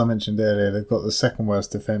have, as I mentioned earlier, they've got the second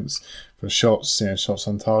worst defence for shots, shots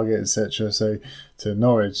on target, etc. So to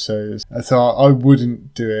Norwich, so I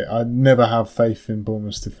wouldn't do it. I never have faith in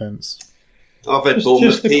Bournemouth's defence. I've had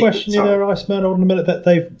Bournemouth. Just a question, Iceman. Hold on a minute.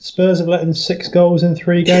 That Spurs have let in 6 goals in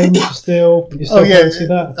 3 games. You still fancy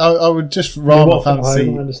that? I would just rather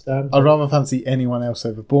fancy. I understand. I'd rather fancy anyone else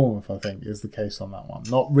over Bournemouth. I think is the case on that one.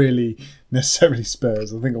 Not really necessarily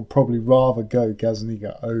Spurs. I think I'd probably rather go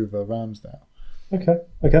Gazaniga over Ramsdale.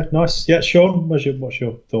 Okay, nice. Yeah, Sean, what's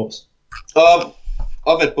your thoughts?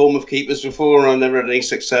 I've had Bournemouth keepers before, and I've never had any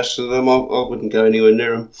success with them. I wouldn't go anywhere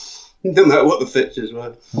near them. No matter what the fixtures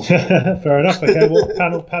were. Fair enough. Okay, well,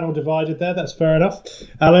 panel divided there. That's fair enough.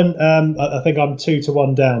 Alan, I think I'm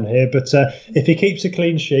 2-1 down here, but if he keeps a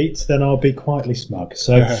clean sheet, then I'll be quietly smug.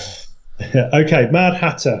 So, okay, Mad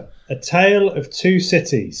Hatter, A Tale of Two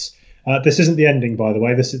Cities. This isn't the ending, by the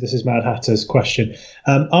way. This is Mad Hatter's question.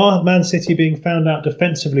 Are Man City being found out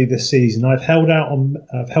defensively this season? I've held on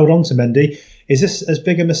to Mendy. Is this as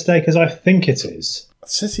big a mistake as I think it is?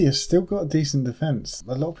 City has still got a decent defence.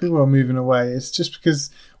 A lot of people are moving away. It's just because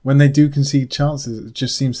when they do concede chances, it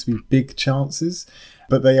just seems to be big chances.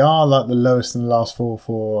 But they are like the lowest in the last four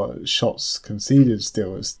for shots conceded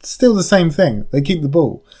still. It's still the same thing. They keep the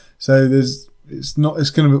ball. So it's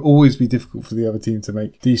going to always be difficult for the other team to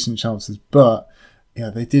make decent chances. But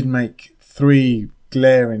they did make 3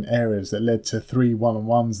 glaring errors that led to 3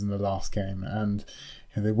 1-on-1s in the last game. And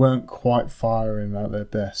they weren't quite firing at their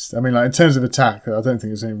best. I mean, like in terms of attack, I don't think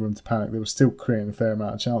there's any room to panic. They were still creating a fair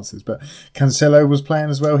amount of chances. But Cancelo was playing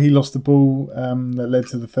as well. He lost the ball that led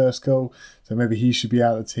to the first goal. So maybe he should be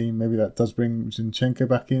out of the team. Maybe that does bring Zinchenko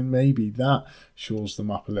back in. Maybe that shores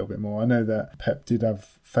them up a little bit more. I know that Pep did have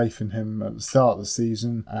faith in him at the start of the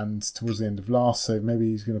season and towards the end of last. So maybe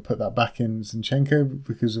he's going to put that back in Zinchenko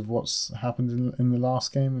because of what's happened in the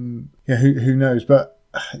last game. And who knows? But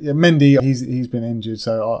Mendy, he's been injured,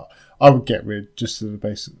 so I would get rid just to the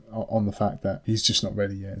base on the fact that he's just not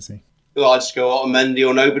ready yet, is he? Well, I'd just go out on Mendy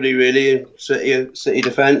or nobody really in City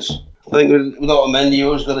defence. I think without Mendy, you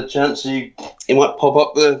always got a chance he might pop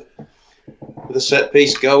up with a set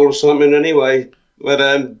piece goal or something anyway. But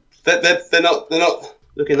they're not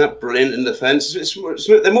looking that brilliant in defence.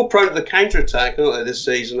 They're more prone to the counter attack, aren't they, this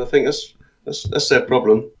season? I think that's their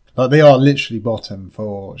problem. Like they are literally bottom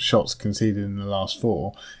for shots conceded in the last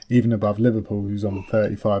 4, even above Liverpool, who's on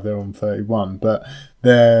 35, they're on 31. But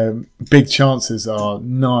their big chances are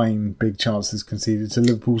 9 big chances conceded to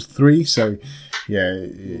Liverpool's 3. So,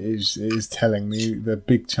 it is telling me the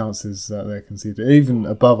big chances that they're conceded, even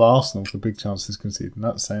above Arsenal for big chances conceded. And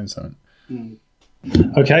that's saying something.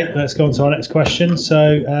 Okay, let's go on to our next question.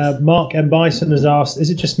 So, Mark M. Bison has asked, is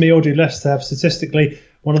it just me or do Leicester have statistically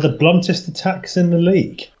one of the bluntest attacks in the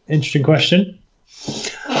league? Interesting question.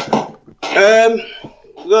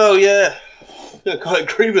 Well, yeah, I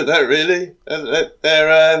quite agree with that, really. I think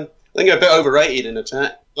they're a bit overrated in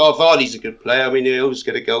attack. Oh, Vardy's a good player. I mean, he always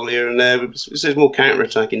get a goal here and there. There's more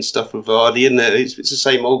counter-attacking stuff with Vardy, isn't there? It's the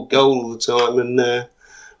same old goal all the time. And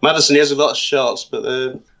Maddison, he has a lot of shots, but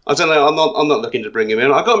I don't know. I'm not looking to bring him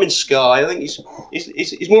in. I got him in Sky. I think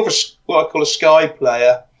he's more of what I call a Sky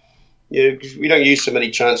player. Because we don't use so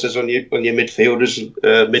many chances on your midfielders,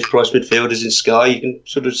 mid-price midfielders in Sky. You can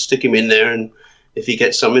sort of stick him in there, and if he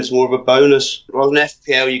gets something, it's more of a bonus. Rather than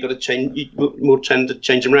FPL, you've got to change. You more tend to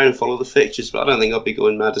change him around and follow the fixtures. But I don't think I'll be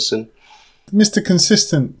going Maddison. Mr.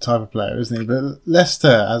 Consistent type of player, isn't he? But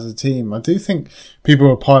Leicester as a team, I do think people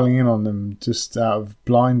are piling in on them just out of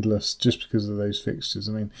blindless, just because of those fixtures.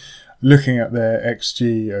 I mean, looking at their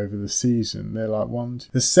XG over the season, they're like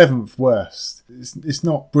the 7th worst. It's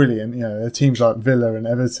not brilliant. There are teams like Villa and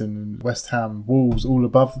Everton and West Ham, Wolves all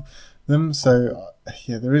above them. So,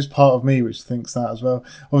 there is part of me which thinks that as well.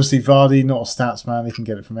 Obviously, Vardy, not a stats man. He can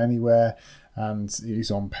get it from anywhere. And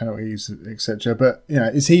he's on penalties, etc. But,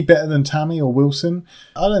 is he better than Tammy or Wilson?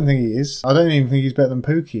 I don't think he is. I don't even think he's better than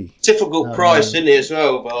Pookie. Difficult price, isn't he, as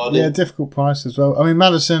well, Vardy? Yeah, difficult price as well. I mean,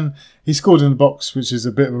 Maddison, he scored in the box, which is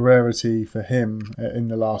a bit of a rarity for him in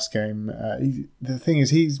the last game. The thing is,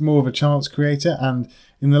 he's more of a chance creator. And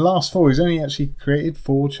in the last 4, he's only actually created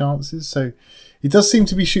 4 chances. So he does seem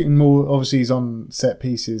to be shooting more. Obviously, he's on set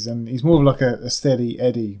pieces. And he's more of like a steady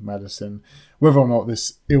Eddie, Maddison. Whether or not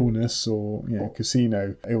this illness or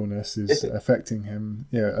casino illness is affecting him,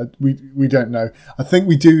 we don't know. I think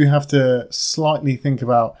we do have to slightly think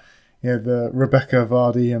about the Rebecca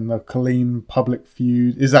Vardy and the Colleen public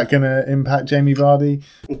feud. Is that going to impact Jamie Vardy,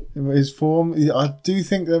 his form? I do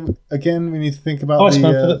think that again we need to think about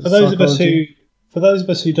for those of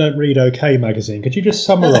us who don't read OK Magazine, could you just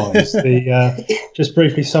summarise just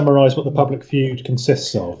briefly summarise what the public feud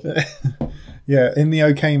consists of? Yeah, in the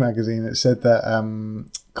OK Magazine, it said that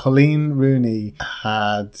Colleen Rooney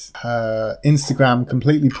had her Instagram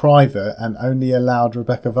completely private and only allowed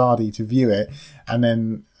Rebecca Vardy to view it. And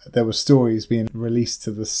then there were stories being released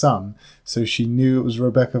to The Sun, so she knew it was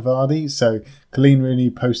Rebecca Vardy. So Colleen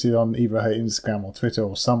Rooney posted on either her Instagram or Twitter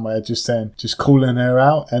or somewhere just calling her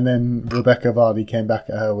out. And then Rebecca Vardy came back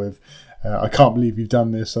at her with, I can't believe you've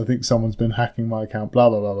done this. I think someone's been hacking my account, blah,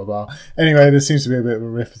 blah, blah, blah, blah. Anyway, there seems to be a bit of a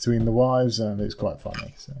rift between the wives, and it's quite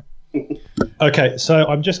funny. So. Okay, so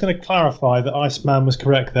I'm just going to clarify that Iceman was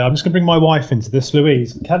correct there. I'm just going to bring my wife into this.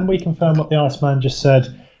 Louise, can we confirm what the Iceman just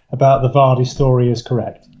said about the Vardy story is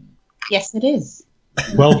correct? Yes, it is.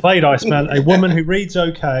 Well played, Iceman. A woman who reads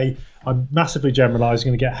okay, I'm massively generalising,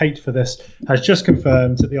 going to get hate for this, has just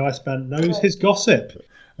confirmed that the Iceman knows his gossip.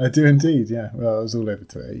 I do indeed, yeah. Well, I was all over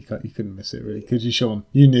Twitter. You couldn't miss it, really, could you, Sean?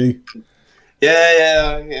 You knew.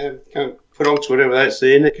 Yeah. Can't put on Twitter without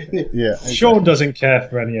seeing it, can you? Yeah. Exactly. Sean doesn't care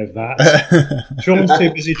for any of that. Sean's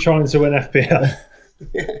too busy trying to win FPL.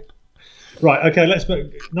 Yeah. Right, okay, nice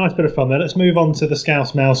bit of fun there. Let's move on to the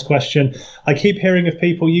Scouse Mouse question. I keep hearing of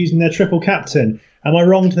people using their triple captain. Am I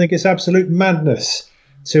wrong to think it's absolute madness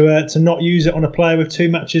to not use it on a player with 2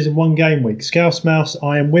 matches in 1 game week? Scouse Mouse,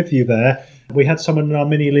 I am with you there. We had someone in our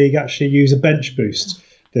mini league actually use a bench boost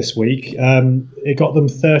this week. It got them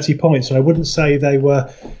 30 points, and I wouldn't say they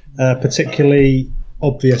were particularly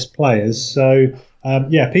obvious players. So,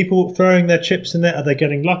 people throwing their chips in there, are they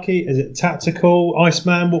getting lucky? Is it tactical?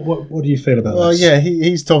 Iceman, what do you feel about this? Well, yeah,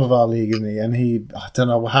 he's top of our league, isn't he? And I don't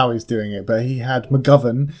know how he's doing it, but he had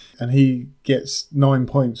McGovern, and he gets 9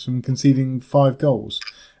 points from conceding 5 goals.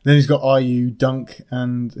 Then he's got IU, Dunk,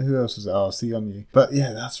 and who else is it? Sionu. But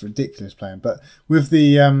yeah, that's ridiculous playing. But with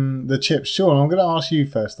the chips, Sean, I'm going to ask you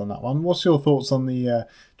first on that one. What's your thoughts on the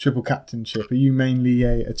triple captainship? Are you mainly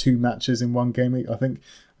a 2 matches in 1 game week? I think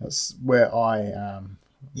that's where I am.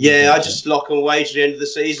 Yeah, I just lock and wait to the end of the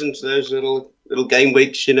season to those little game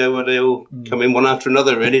weeks, where they all come in one after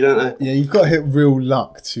another, really, don't they? Yeah, you've got to hit real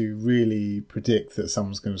luck to really predict that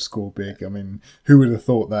someone's going to score big. I mean, who would have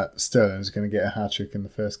thought that Sterling's going to get a hat-trick in the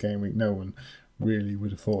first game week? No one really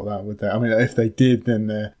would have thought that, would they? I mean, if they did, then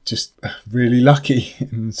they're just really lucky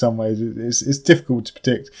in some ways. It's difficult to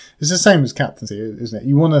predict. It's the same as captaincy, isn't it?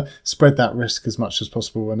 You want to spread that risk as much as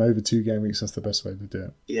possible, and over 2 game weeks, that's the best way to do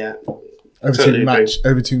it. Yeah. Over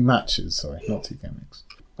 2 matches, sorry, not 2 game weeks.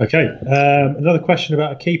 Okay, another question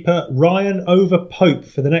about a keeper. Ryan over Pope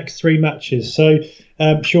for the next 3 matches. So,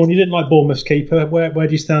 Sean, you didn't like Bournemouth's keeper. Where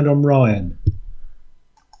do you stand on Ryan?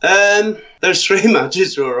 Those 3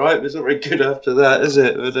 matches are all right, but it's not very good after that, is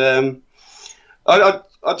it? But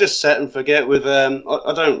I just set and forget with I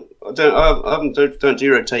don't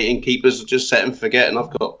do rotating keepers. I just set and forget, and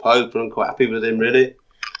I've got Pope, and I'm quite happy with him, really.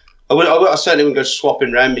 I certainly wouldn't go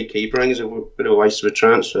swapping around my keeper. I think it's a bit of a waste of a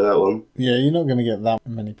transfer, that one. Yeah, you're not going to get that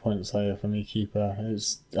many points here from your keeper.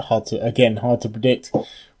 It's hard to predict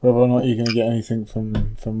whether or not you're going to get anything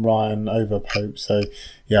from Ryan over Pope. So,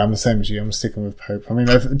 yeah, I'm the same as you. I'm sticking with Pope. I mean,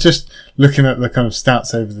 just looking at the kind of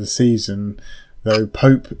stats over the season, though,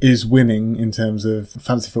 Pope is winning in terms of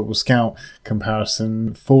Fantasy Football Scout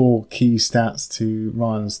comparison. 4 key stats to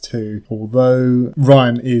Ryan's 2. Although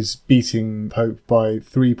Ryan is beating Pope by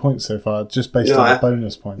 3 points so far, just based on the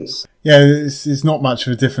bonus points. Yeah, it's not much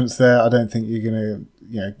of a difference there. I don't think you're going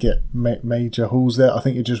to get major hauls there. I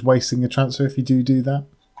think you're just wasting a transfer if you do that.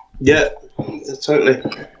 Yeah, totally.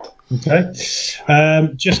 Okay.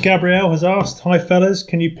 Just Gabrielle has asked, hi fellas,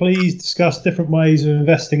 can you please discuss different ways of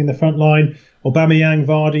investing in the front line? Aubameyang,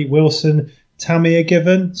 Vardy, Wilson, Tammy are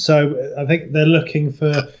given. So I think they're looking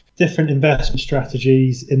for different investment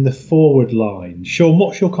strategies in the forward line. Sean,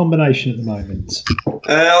 what's your combination at the moment?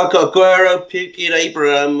 I've got Aguero, Pukki and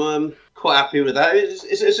Abraham. I'm quite happy with that.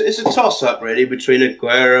 It's a toss-up, really, between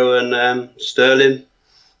Aguero and Sterling.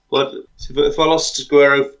 But if I lost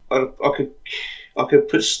Aguero, I could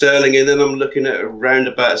put Sterling in, then I'm looking at around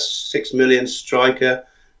about a 6 million striker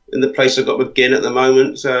in the place I've got McGinn at the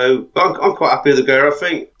moment. So I'm quite happy with Aguero. I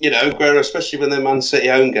think, Aguero, especially when they're Man City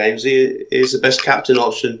home games, he is the best captain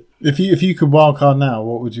option. If you could wildcard now,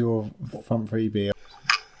 what would your front 3 be?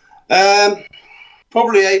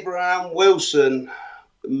 Probably Abraham, Wilson,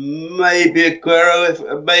 maybe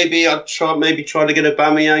Aguero. Maybe I'd try to get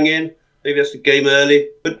Aubameyang in. Maybe that's the game early.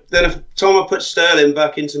 But then if time I put Sterling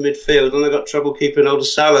back into midfield, then I got trouble keeping hold of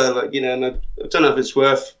Salah. And I don't know if it's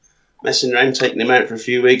worth messing around, taking him out for a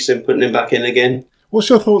few weeks and putting him back in again. What's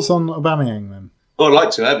your thoughts on Aubameyang then? Well, I'd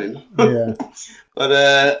like to have him. Yeah.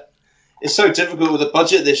 But it's so difficult with the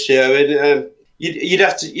budget this year. I mean, you'd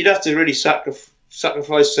have to really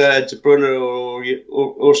sacrifice De Bruyne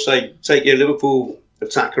or say take your Liverpool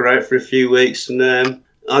attacker out for a few weeks. And I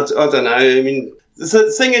don't know. I mean,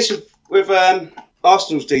 the thing is with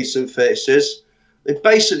Arsenal's decent fixtures, they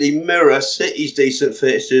basically mirror City's decent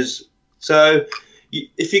fixtures. So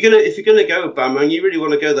if you're gonna go with Aubameyang, you really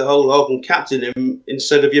want to go the whole hog and captain him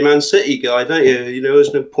instead of your Man City guy, don't you?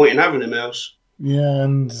 There's no point in having him else. Yeah,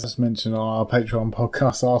 and as mentioned on our Patreon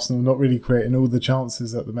podcast, Arsenal not really creating all the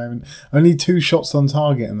chances at the moment. Only 2 shots on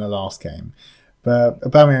target in the last game. But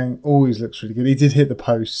Aubameyang always looks really good. He did hit the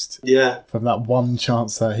post from that one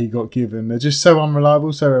chance that he got given. They're just so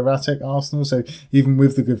unreliable, so erratic, Arsenal. So even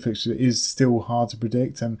with the good fixture, it is still hard to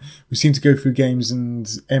predict. And we seem to go through games and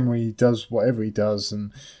Emery does whatever he does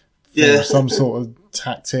and some sort of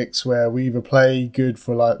tactics where we either play good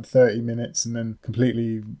for like 30 minutes and then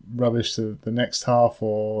completely rubbish the next half,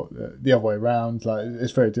 or the other way around. Like,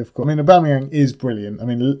 it's very difficult. I mean, Aubameyang is brilliant. I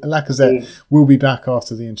mean, Lacazette will be back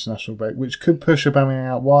after the international break, which could push Aubameyang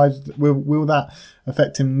out wide. Will that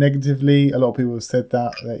affect him negatively? A lot of people have said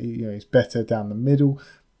that he's better down the middle.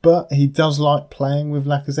 But he does like playing with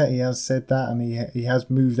Lacazette. He has said that, and he has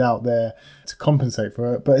moved out there to compensate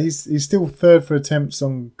for it. But he's still third for attempts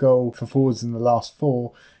on goal for forwards in the last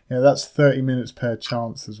 4. That's 30 minutes per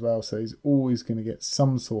chance as well. So he's always going to get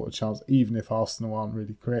some sort of chance, even if Arsenal aren't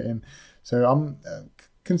really creating. So I'm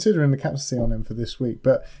considering the captaincy on him for this week.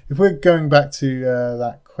 But if we're going back to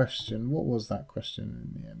that question, what was that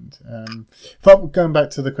question in the end? If I'm going back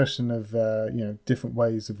to the question of different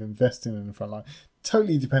ways of investing in the front line.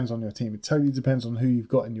 Totally depends on your team. It totally depends on who you've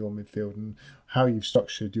got in your midfield and how you've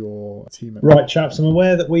structured your team. Right, chaps, I'm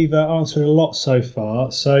aware that we've answered a lot so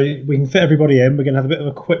far, so we can fit everybody in. We're going to have a bit of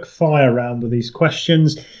a quick fire round with these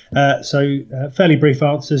questions. Fairly brief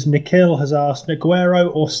answers. Nikhil has asked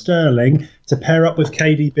Aguero or Sterling to pair up with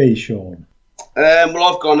KDB, Sean?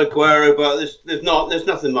 Well, I've gone Aguero, but there's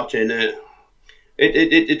nothing much in it.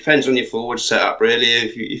 It depends on your forward setup, really.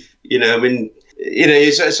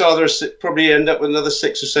 It's either probably end up with another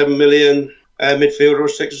 6 or 7 million midfielder or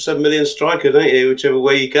 6 or 7 million striker, don't you? Whichever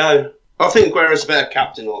way you go. I think Aguero's a better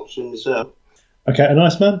captain option. So. Okay, a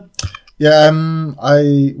nice man. Yeah,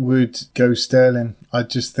 I would go Sterling. I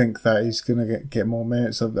just think that he's going to get more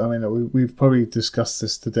minutes. I mean, we've probably discussed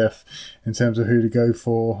this to death in terms of who to go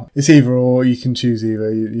for. It's either or. You can choose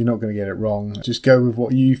either. You're not going to get it wrong. Just go with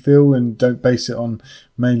what you feel and don't base it on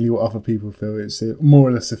mainly what other people feel. It's more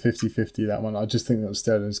or less a 50-50, that one. I just think that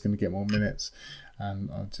Sterling's going to get more minutes.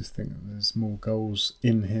 And I just think that there's more goals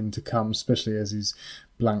in him to come, especially as he's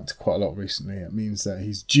blanked quite a lot recently. It means that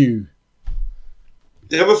he's due.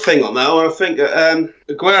 The other thing on that, I think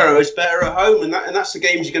Aguero is better at home, and that's the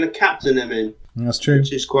games you're going to captain him in. That's true.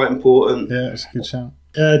 Which is quite important. Yeah, it's a good shout.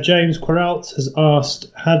 James Queralt has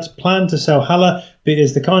asked, had planned to sell Haller, but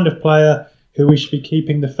is the kind of player who we should be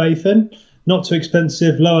keeping the faith in. Not too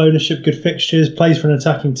expensive, low ownership, good fixtures, plays for an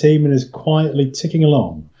attacking team and is quietly ticking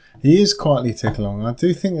along. He is quietly ticking along. I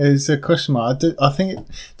do think there's a question mark. I think it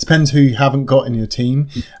depends who you haven't got in your team.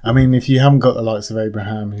 I mean, if you haven't got the likes of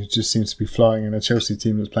Abraham, who just seems to be flying in a Chelsea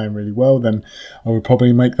team that's playing really well, then I would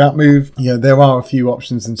probably make that move. Yeah, there are a few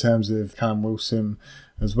options in terms of Callum Wilson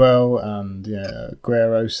as well, and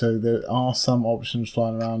Aguero. So there are some options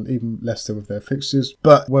flying around, even Leicester with their fixtures.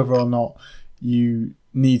 But whether or not you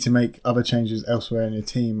need to make other changes elsewhere in your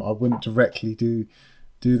team, I wouldn't directly do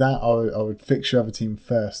that. I would fix your other team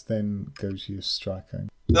first, then go to your striker.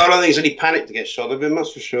 No, I don't think there's any panic to get shot of him,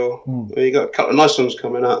 that's for sure. You got a couple of nice ones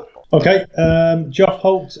coming up. Okay, Geoff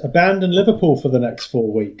Holt abandoned Liverpool for the next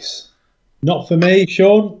 4 weeks. Not for me,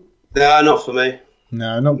 Sean? No, not for me.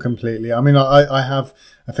 No, not completely. I mean, I have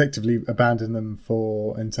effectively abandoned them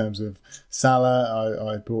in terms of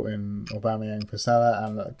Salah. I brought in Aubameyang for Salah,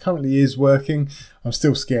 and that currently is working. I'm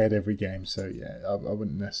still scared every game, so yeah, I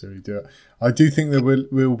wouldn't necessarily do it. I do think that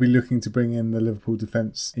we'll be looking to bring in the Liverpool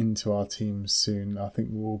defence into our team soon. I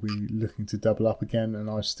think we'll be looking to double up again, and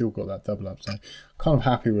I've still got that double up, so kind of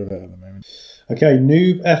happy with it at the moment. Okay,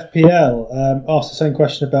 Noob FPL asked the same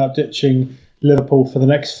question about ditching Liverpool for the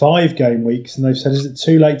next 5 game weeks, and they've said, is it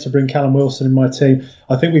too late to bring Callum Wilson in my team?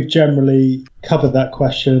 I think we've generally covered that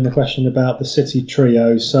question, the question about the City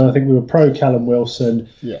trio, so I think we were pro Callum Wilson.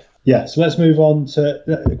 Yeah, so let's move on to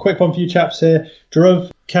a quick one for you chaps here.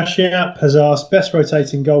 Dhruv Kashyap has asked, best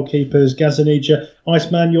rotating goalkeepers, Gazzaniga,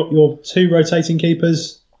 Iceman, your 2 rotating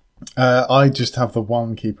keepers? I just have the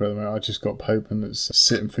one keeper at the moment. I just got Pope, and it's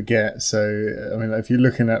sit and forget. So, I mean, if you're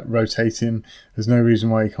looking at rotating, there's no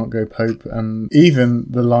reason why you can't go Pope. And even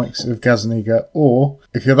the likes of Gazzaniga, or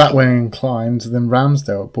if you're that way inclined, then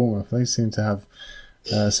Ramsdale at Bournemouth. They seem to have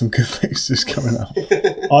some good fixtures coming up.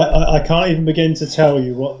 I can't even begin to tell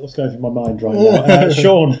you what's going through my mind right now.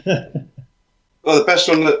 Sean? Well, the best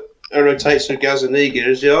one that rotates with Gazzaniga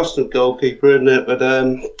is the Arsenal goalkeeper, isn't it? But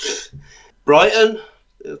Brighton...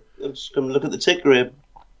 I'm just going to look at the ticker here.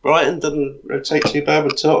 Brighton doesn't rotate too bad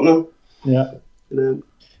with Tottenham. Yeah. I don't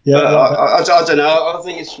know. I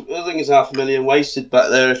think it's $500,000 wasted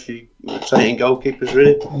back there if you're rotating goalkeepers,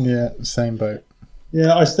 really. Yeah, same boat.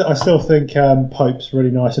 Yeah, I still think Pope's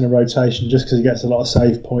really nice in a rotation just because he gets a lot of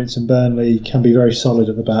save points, and Burnley can be very solid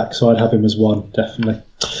at the back, so I'd have him as one, definitely.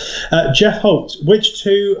 Jeff Holt, which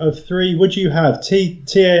 2 of 3 would you have?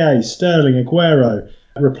 TAA, Sterling, Aguero.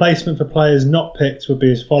 Replacement for players not picked would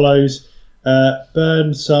be as follows: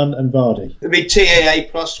 Burn, Son and Vardy. It'd be TAA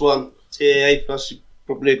plus 1. TAA plus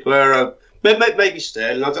probably Aguero. Maybe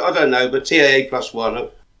Sterling, I don't know, but TAA plus 1.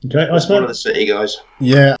 Okay, That's one of the City guys.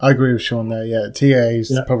 Yeah, I agree with Sean there. Yeah, TA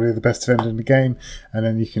is probably the best defender in the game, and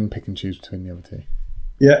then you can pick and choose between the other two.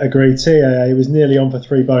 Yeah, agreed. TAA was nearly on for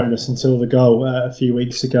 3 bonus until the goal a few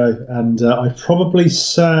weeks ago, and I'd probably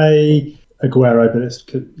say Aguero, but it's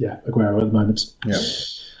Aguero at the moment. Yeah.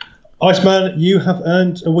 Iceman, you have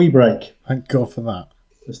earned a wee break. Thank God for that.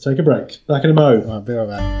 Let's take a break. Back in a mo. I'll be right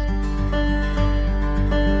back.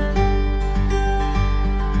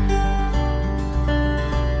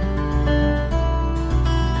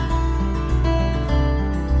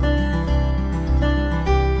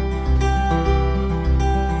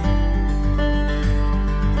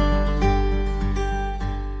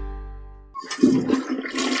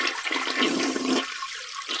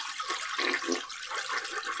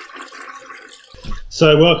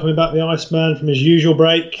 So welcoming back the Iceman from his usual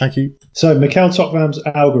break. Thank you. So Mikel Topham's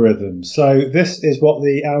algorithm. So this is what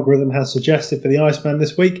the algorithm has suggested for the Iceman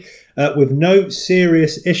this week. With no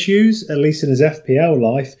serious issues, at least in his FPL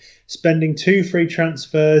life, spending 2 free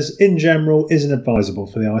transfers in general isn't advisable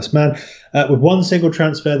for the Iceman. With 1 single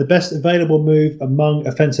transfer, the best available move among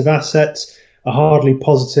offensive assets are hardly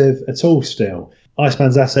positive at all still.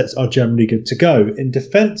 Iceman's assets are generally good to go. In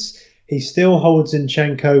defence, he still holds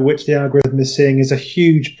Zinchenko, which the algorithm is seeing is a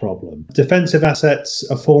huge problem. Defensive assets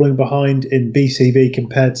are falling behind in BCV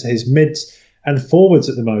compared to his mids and forwards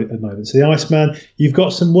at the moment. So the Iceman, you've got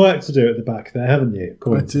some work to do at the back there, haven't you?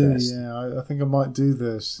 I do, yeah. I think I might do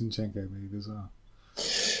the Zinchenko move as well.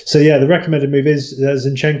 So yeah, the recommended move is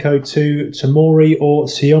Zinchenko to Tomori or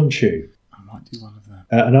Sionchu. I might do one of them.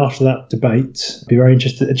 And after that debate, be very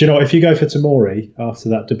interested. Do you know what, if you go for Tomori after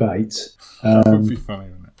that debate, that would be funny.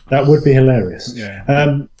 That would be hilarious. Yeah.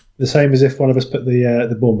 The same as if one of us put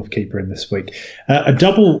the Bournemouth keeper in this week. A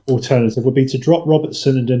double alternative would be to drop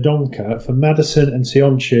Robertson and Dendoncker for Maddison and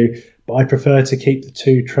Sionchu, but I prefer to keep the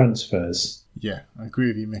 2 transfers. Yeah, I agree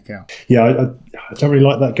with you, Mikel. Yeah, I don't really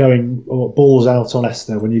like that going balls out on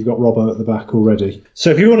Leicester when you've got Robbo at the back already. So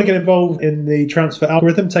if you want to get involved in the transfer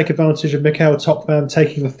algorithm, take advantage of Mikel Topfam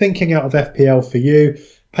taking the thinking out of FPL for you.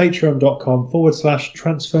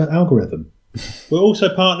 Patreon.com/transfer algorithm. We're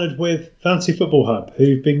also partnered with Fantasy Football Hub,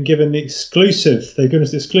 who've been given the exclusive. They've given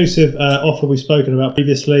us the exclusive offer we've spoken about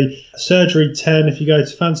previously. Surgery 10. If you go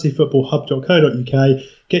to fantasyfootballhub.co.uk,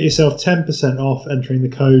 get yourself 10% off entering the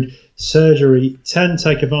code Surgery 10.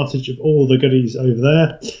 Take advantage of all the goodies over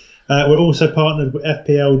there. We're also partnered with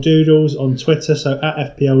FPL Doodles on Twitter, so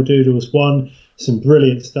at FPL Doodles1. Some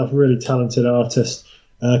brilliant stuff, really talented artist.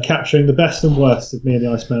 Capturing the best and worst of me and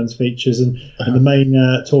the Iceman's features and the main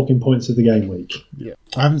talking points of the game week. Yeah,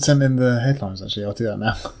 I haven't sent in the headlines actually. I'll do that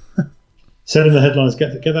now. Send in the headlines.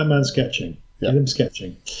 Get that man sketching. Get him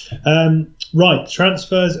sketching. Right,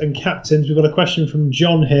 transfers and captains. We've got a question from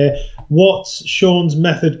John here. What's Sean's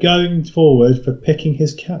method going forward for picking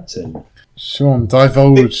his captain? Sean,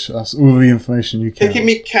 divulge us all the information you can. Picking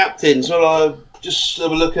me captains. Well, I'll just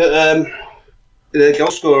have a look at the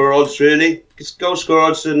goal scorer odds, really. It's goal scorer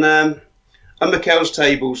odds and Mikel's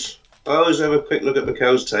tables. I always have a quick look at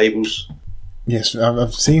Mikel's tables. Yes,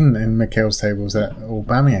 I've seen in Mikel's tables that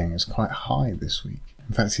Aubameyang is quite high this week.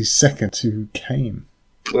 In fact, he's second to Kane.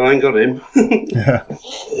 Well, I ain't got him. Yeah.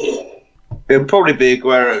 It'll probably be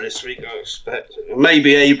Aguero this week, I expect.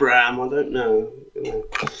 Maybe Abraham, I don't know.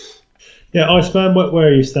 Yeah, Iceman, where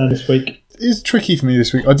are you standing this week? It's tricky for me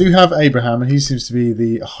this week. I do have Abraham, and he seems to be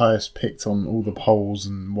the highest picked on all the polls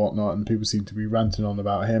and whatnot, and people seem to be ranting on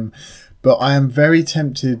about him. But I am very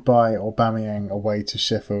tempted by Aubameyang away to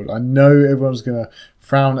Sheffield. I know everyone's going to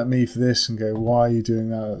frown at me for this and go, why are you doing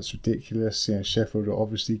that? That's ridiculous. You know, Sheffield are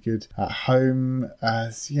obviously good at home.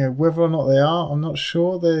 Whether or not they are, I'm not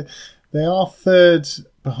sure. They are third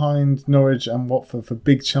behind Norwich and Watford for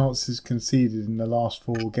big chances conceded in the last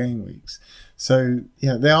 4 game weeks. So,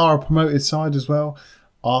 yeah, they are a promoted side as well.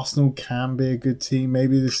 Arsenal can be a good team.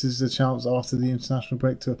 Maybe this is the chance after the international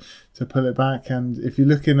break to pull it back. And if you're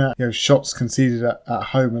looking at shots conceded at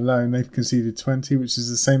home alone, they've conceded 20, which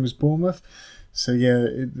is the same as Bournemouth. So yeah,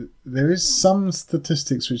 there is some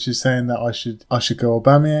statistics which is saying that I should go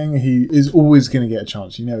Aubameyang. He is always going to get a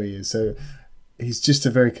chance. You know he is. So he's just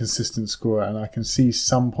a very consistent scorer, and I can see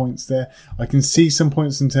some points there. I can see some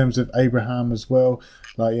points in terms of Abraham as well.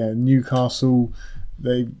 Like Newcastle,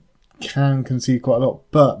 they can concede quite a lot,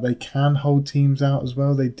 but they can hold teams out as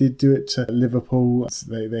well. They did do it to Liverpool.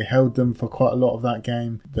 They held them for quite a lot of that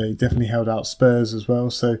game. They definitely held out Spurs as well.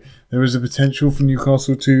 So there is a potential for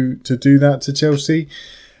Newcastle to do that to Chelsea.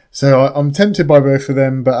 So I'm tempted by both of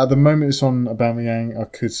them, but at the moment it's on Aubameyang. I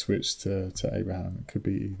could switch to Abraham. It could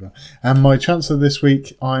be either. And my transfer this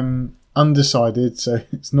week, I'm undecided, so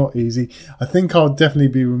it's not easy. I think I'll definitely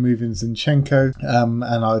be removing Zinchenko, and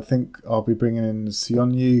I think I'll be bringing in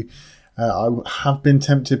Sionyu. I have been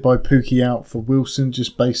tempted by Pukki out for Wilson,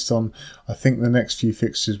 just based on, I think the next few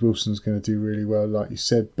fixtures Wilson's going to do really well, like you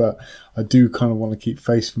said, but I do kind of want to keep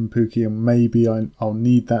faith in Pukki, and maybe I'll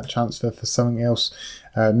need that transfer for something else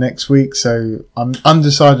next week, so I'm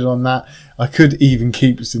undecided on that. I could even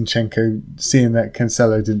keep Zinchenko, seeing that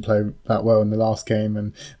Cancelo didn't play that well in the last game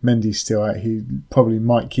and Mendy's still out. He probably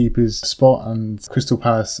might keep his spot, and Crystal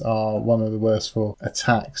Palace are one of the worst for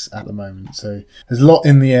attacks at the moment, so there's a lot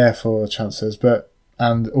in the air for transfers,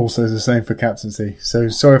 and also the same for captaincy. So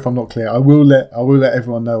sorry if I'm not clear. I will let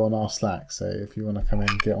everyone know on our Slack, so if you want to come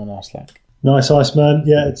in, get on our Slack. Nice, Iceman.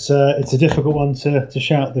 Yeah, it's a difficult one to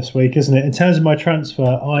shout this week, isn't it? In terms of my transfer,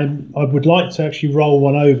 I would like to actually roll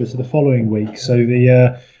one over to the following week, so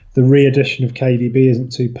the re-edition of KDB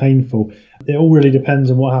isn't too painful. It all really depends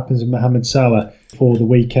on what happens with Mohamed Salah for the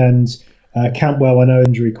weekend. Campbell, I know,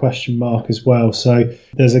 injury question mark as well, so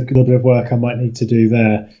there's a little bit of work I might need to do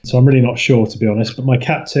there. So I'm really not sure, to be honest. But my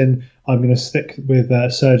captain, I'm going to stick with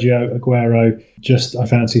Sergio Aguero. Just I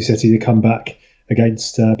fancy City to come back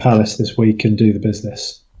against Palace this week and do the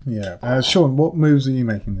business. Yeah. Sean, what moves are you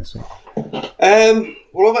making this week?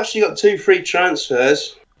 Well, I've actually got 2 free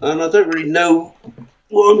transfers, and I don't really know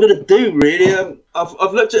what I'm going to do, really.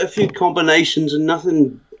 I've looked at a few combinations and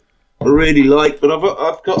nothing I really like, but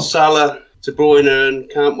I've got Salah, De Bruyne and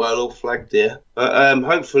Cantwell all flagged here. But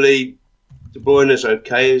hopefully De Bruyne's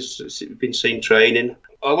okay, as been seen training.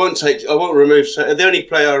 I won't remove. The only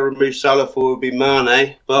player I remove Salah for would be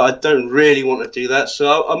Mane, but I don't really want to do that.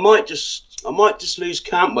 So I might just lose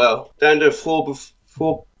Cantwell down to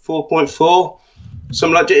 4.4.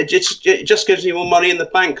 Something like it just gives me more money in the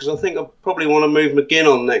bank, because I think I probably want to move McGinn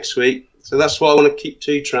on next week. So that's why I want to keep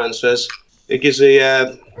 2 transfers. It gives me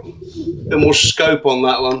a bit more scope on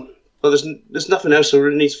that one. But there's nothing else I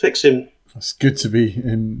really need to fix him. It's good to be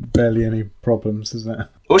in barely any problems, isn't it?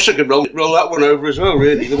 I wish I could roll that one over as well,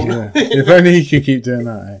 really. Yeah. If only he could keep doing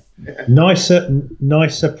that, eh?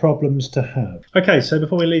 Nicer problems to have. Okay, so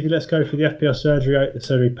before we leave you, let's go for the FPL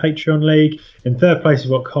Surgery Patreon League. In third place,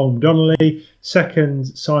 we've got Colm Donnelly.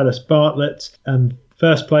 Second, Silas Bartlett. And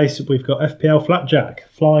first place, we've got FPL Flapjack,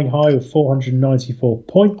 flying high with 494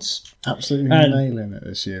 points. Absolutely nailing it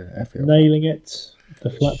this year, FPL. Nailing it, the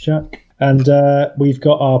Flapjack. And we've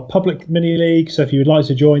got our public mini league. So if you would like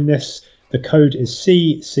to join this, the code is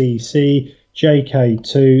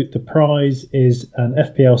CCCJK2. The prize is an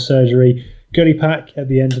FPL Surgery goodie pack at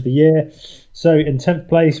the end of the year. So in 10th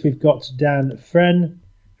place, we've got Dan Fen.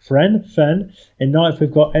 In 9th,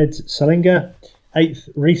 we've got Ed Salinga. 8th,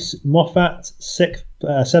 Reese Moffat.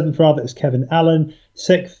 7th is Kevin Allen.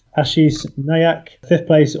 6th, Ashish Nayak. 5th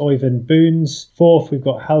place, Oyvind Boons. 4th, we've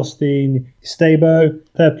got Halstein Stabo.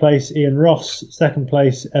 3rd place, Ian Ross. 2nd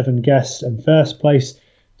place, Evan Guest. And 1st place,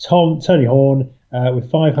 Tony Horn, with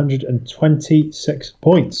 526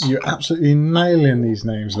 points. You're absolutely nailing these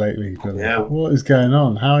names lately, brother. Yeah. What is going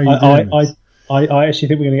on? How are you doing this? I actually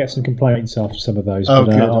think we're going to get some complaints after some of those. Oh,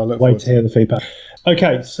 but, good. I'll wait to hear the feedback.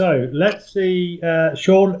 Okay, so let's see.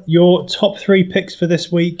 Sean, your top 3 picks for this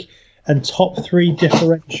week and top 3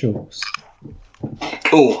 differentials.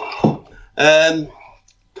 Oh,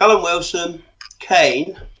 Callum Wilson,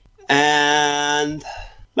 Kane, and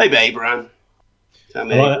maybe Abraham.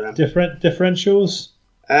 Right, different differentials?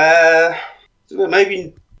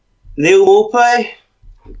 Maybe Neil Maupay,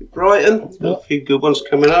 Brighton. Got a few good ones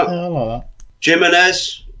coming up. Yeah, I like that.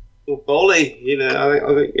 Jimenez or Bolly. I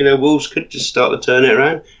think Wolves could just start to turn it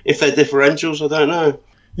around. If they're differentials, I don't know.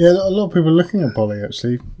 Yeah, a lot of people are looking at Bolly,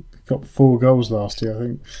 actually. He got 4 goals last year, I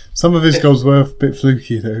think. Some of his goals were a bit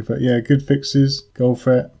fluky, though. But yeah, good fixes, goal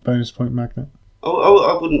threat, bonus point magnet.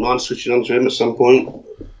 I wouldn't mind switching on to him at some point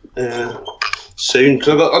soon.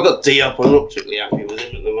 Because I've got D up. I'm not particularly happy with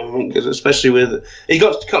him at the moment. Because especially with... He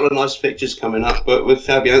got a couple of nice pictures coming up. But with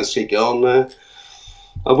Fabianski gone...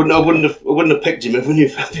 I wouldn't have picked him if I knew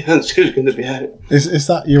Fabianski was going to be out. It's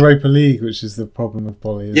that Europa League which is the problem with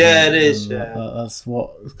Bolly. Yeah, it is. Yeah. That's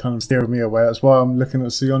what kind of steered me away. That's why I'm looking at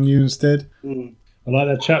Sionyu instead. I like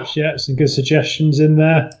that, chaps. Yeah, some good suggestions in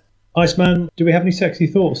there. Iceman, do we have any sexy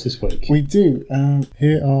thoughts this week? We do.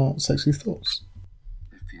 Here are sexy thoughts.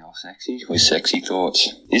 FPL Sexy with Sexy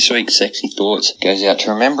Thoughts. This week's Sexy Thoughts goes out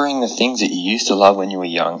to remembering the things that you used to love when you were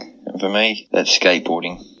young. And for me, that's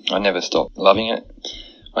skateboarding. I never stopped loving it.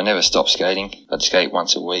 I never stopped skating. I'd skate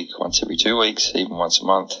once a week, once every 2 weeks, even once a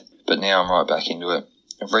month. But now I'm right back into it.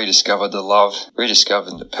 I've rediscovered the love,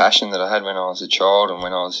 rediscovered the passion that I had when I was a child and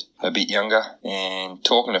when I was a bit younger. And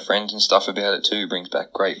talking to friends and stuff about it too brings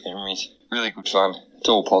back great memories. Really good fun. It's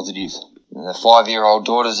all positive. And the 5-year-old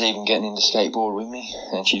daughter's even getting into skateboard with me,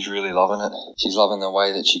 and she's really loving it. She's loving the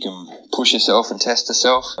way that she can push herself and test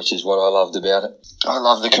herself, which is what I loved about it. I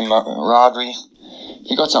love the camaraderie. If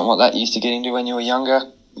you got something like that you used to get into when you were younger,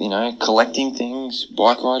 you know, collecting things,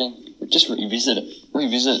 bike riding, just revisit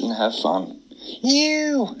it and have fun.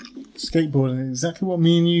 You! Skateboarding, exactly what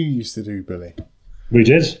me and you used to do, Billy. We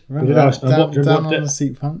did. Remember that? Down on the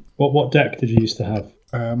seat front? What deck did you used to have?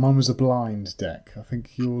 Mine was a blind deck. I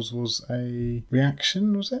think yours was a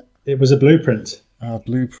reaction, was it? It was a Blueprint.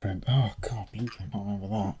 Blueprint. Oh, God, Blueprint. I remember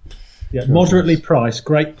that. Yeah, moderately priced,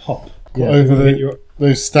 great pop. Yeah, over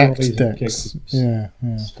those stacked decks. Yeah.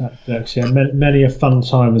 Stacked decks, yeah. Many a fun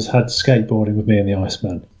time has had skateboarding with me and the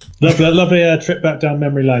Iceman. Lovely trip back down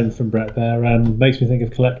memory lane from Brett there. Makes me think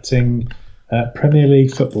of collecting Premier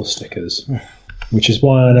League football stickers, which is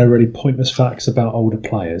why I know really pointless facts about older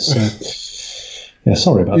players. So, yeah,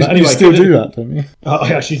 sorry about that. Anyway, you still do that, don't you?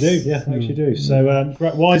 I actually do, yeah, I actually do. So,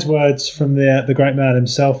 wise words from the great man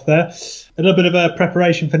himself there. A little bit of a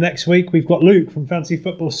preparation for next week. We've got Luke from Fancy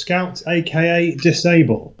Football Scout, a.k.a.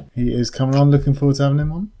 Disable. He is coming on. Looking forward to having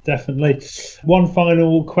him on. Definitely. One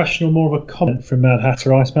final question or more of a comment from Mad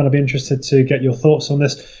Hatter Iceman. I'd be interested to get your thoughts on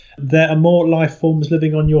this. There are more life forms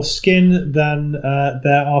living on your skin than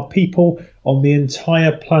there are people on the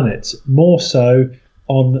entire planet. More so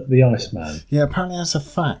on the Iceman. Yeah, apparently that's a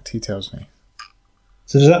fact, he tells me.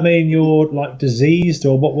 So does that mean you're like diseased,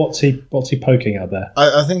 or what's he poking out there?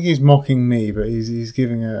 I think he's mocking me, but he's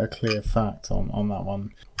giving a clear fact on that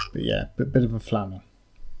one. But yeah, bit of a flannel.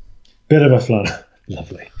 Bit of a flannel.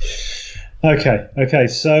 Lovely. Okay.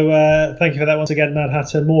 So thank you for that once again, Mad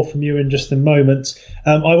Hatter. More from you in just a moment.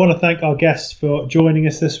 I want to thank our guests for joining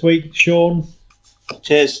us this week. Sean.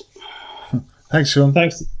 Cheers. Thanks, Sean.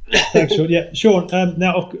 Thanks, Sean. Yeah, Sean.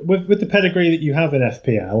 Now, with the pedigree that you have in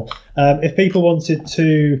FPL, if people wanted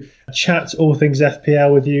to chat all things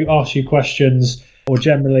FPL with you, ask you questions, or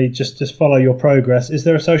generally just follow your progress, is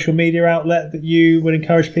there a social media outlet that you would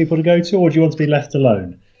encourage people to go to, or do you want to be left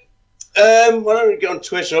alone? Why don't we get on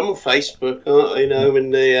Twitter? I'm on Facebook, aren't I? You know,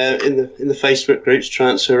 in the Facebook groups,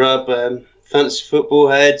 Transfer Hub, Fancy Football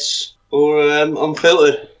Heads, or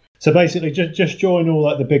Unfiltered. So basically, just join all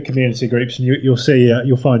like the big community groups, and you'll see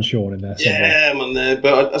you'll find Sean in there. Somewhere. Yeah, I'm on there,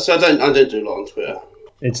 but I don't do a lot on Twitter.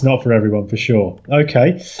 It's not for everyone, for sure.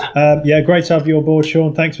 Okay, yeah, great to have you on board,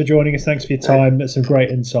 Sean. Thanks for joining us. Thanks for your time. There's some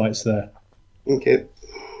great insights there. Okay.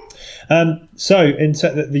 So,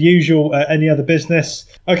 into the usual, any other business?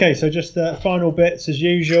 Okay, so just final bits as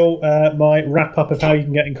usual. My wrap up of how you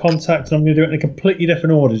can get in contact, and I'm going to do it in a completely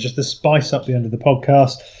different order, just to spice up the end of the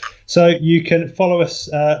podcast. So you can follow us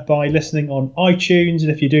by listening on iTunes,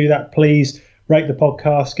 and if you do that, please rate the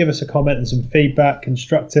podcast, give us a comment and some feedback,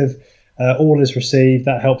 constructive. All is received.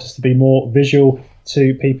 That helps us to be more visual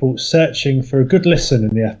to people searching for a good listen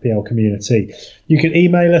in the FPL community. You can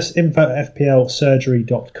email us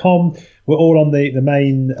info@fplsurgery.com. We're all on the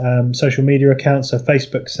main social media accounts, so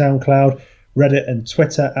Facebook, SoundCloud, Reddit and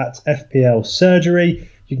Twitter at FPL Surgery.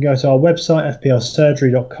 You can go to our website,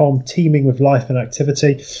 fplsurgery.com, teeming with life and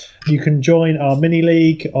activity. You can join our mini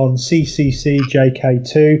league on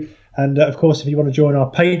CCCJK2. And of course, if you want to join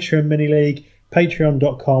our Patreon mini league,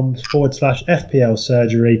 patreon.com/FPL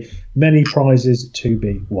Surgery. Many prizes to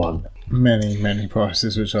be won. Many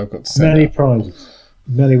prizes, which I've got to say. Many prizes.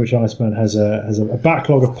 Many which Iceman has a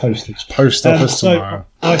backlog of postage. Post office tomorrow.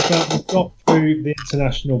 Iceman, we've got through the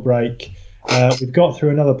international break. We've got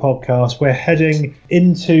through another podcast. We're heading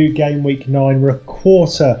into game week 9. We're a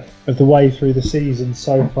quarter of the way through the season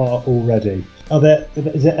so far already.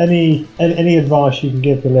 Is there any advice you can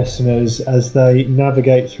give the listeners as they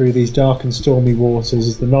navigate through these dark and stormy waters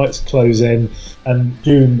as the nights close in and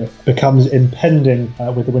doom becomes impending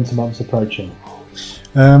with the winter months approaching?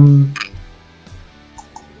 No.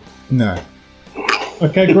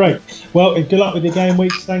 Okay, great. Well, good luck with your game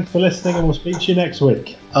weeks. Thanks for listening, and we'll speak to you next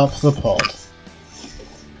week. Up the pod.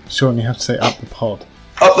 Sean, you have to say up the pod.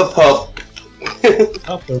 Up the pod.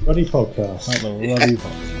 Up the Ruddy Podcast. Up the Ruddy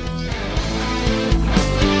Podcast.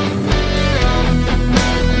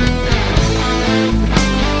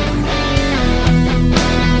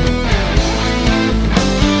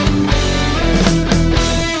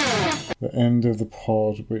 The end of the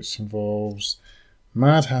pod, which involves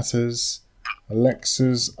Mad Hatter's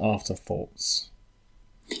Alexa's afterthoughts.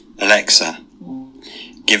 Alexa,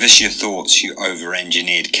 give us your thoughts, you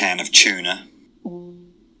over-engineered can of tuna.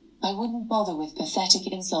 I wouldn't bother with pathetic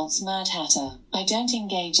insults, Mad Hatter. I don't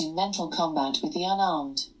engage in mental combat with the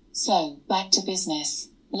unarmed. So, back to business.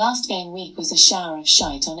 Last game week was a shower of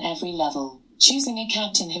shite on every level. Choosing a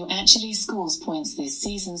captain who actually scores points this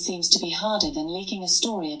season seems to be harder than leaking a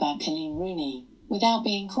story about Colleen Rooney, without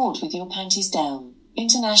being caught with your panties down.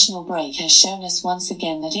 International break has shown us once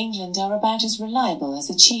again that England are about as reliable as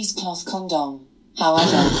a cheesecloth condom.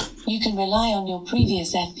 However, you can rely on your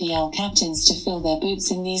previous FPL captains to fill their boots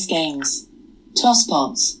in these games.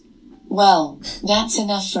 Tosspots. Well, that's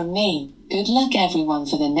enough from me. Good luck everyone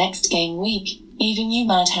for the next game week, even you,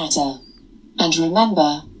 Mad Hatter. And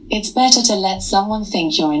remember, it's better to let someone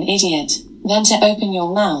think you're an idiot than to open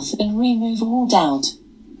your mouth and remove all doubt.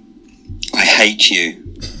 I hate you.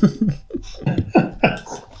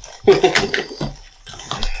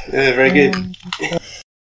 Yeah, very good.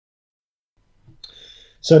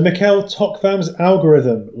 So, Mikel Tokvam's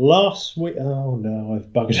algorithm last week. Oh no,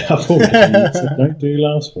 I've buggered up already. So don't do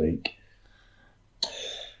last week.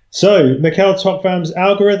 So, Mikel Tokvam's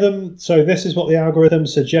algorithm. So, this is what the algorithm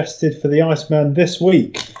suggested for the Iceman this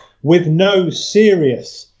week, with no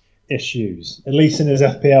serious issues, at least in his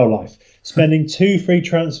FPL life. Spending 2 free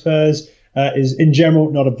transfers is, in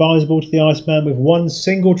general, not advisable to the Iceman. With one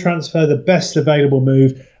single transfer, the best available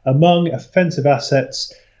move among offensive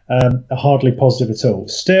assets. Are hardly positive at all.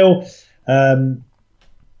 Still, didn't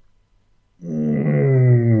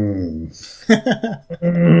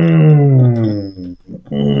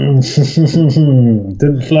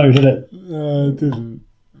flow, did it? It didn't.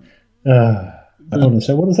 Hold on.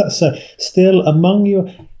 So what does that say? Still, among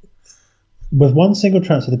your, with one single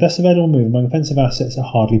transfer, the best available move among offensive assets are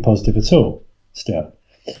hardly positive at all. Still,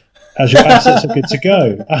 as your assets are good to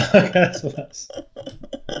go. That's what that's.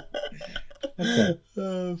 Okay.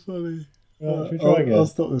 Funny. Should we try again? I'll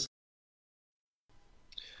stop this.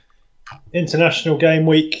 International game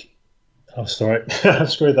week. Oh, sorry. I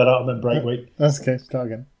screwed that up. I meant break week. That's okay. Start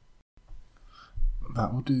again.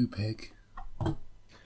 That'll do, pig.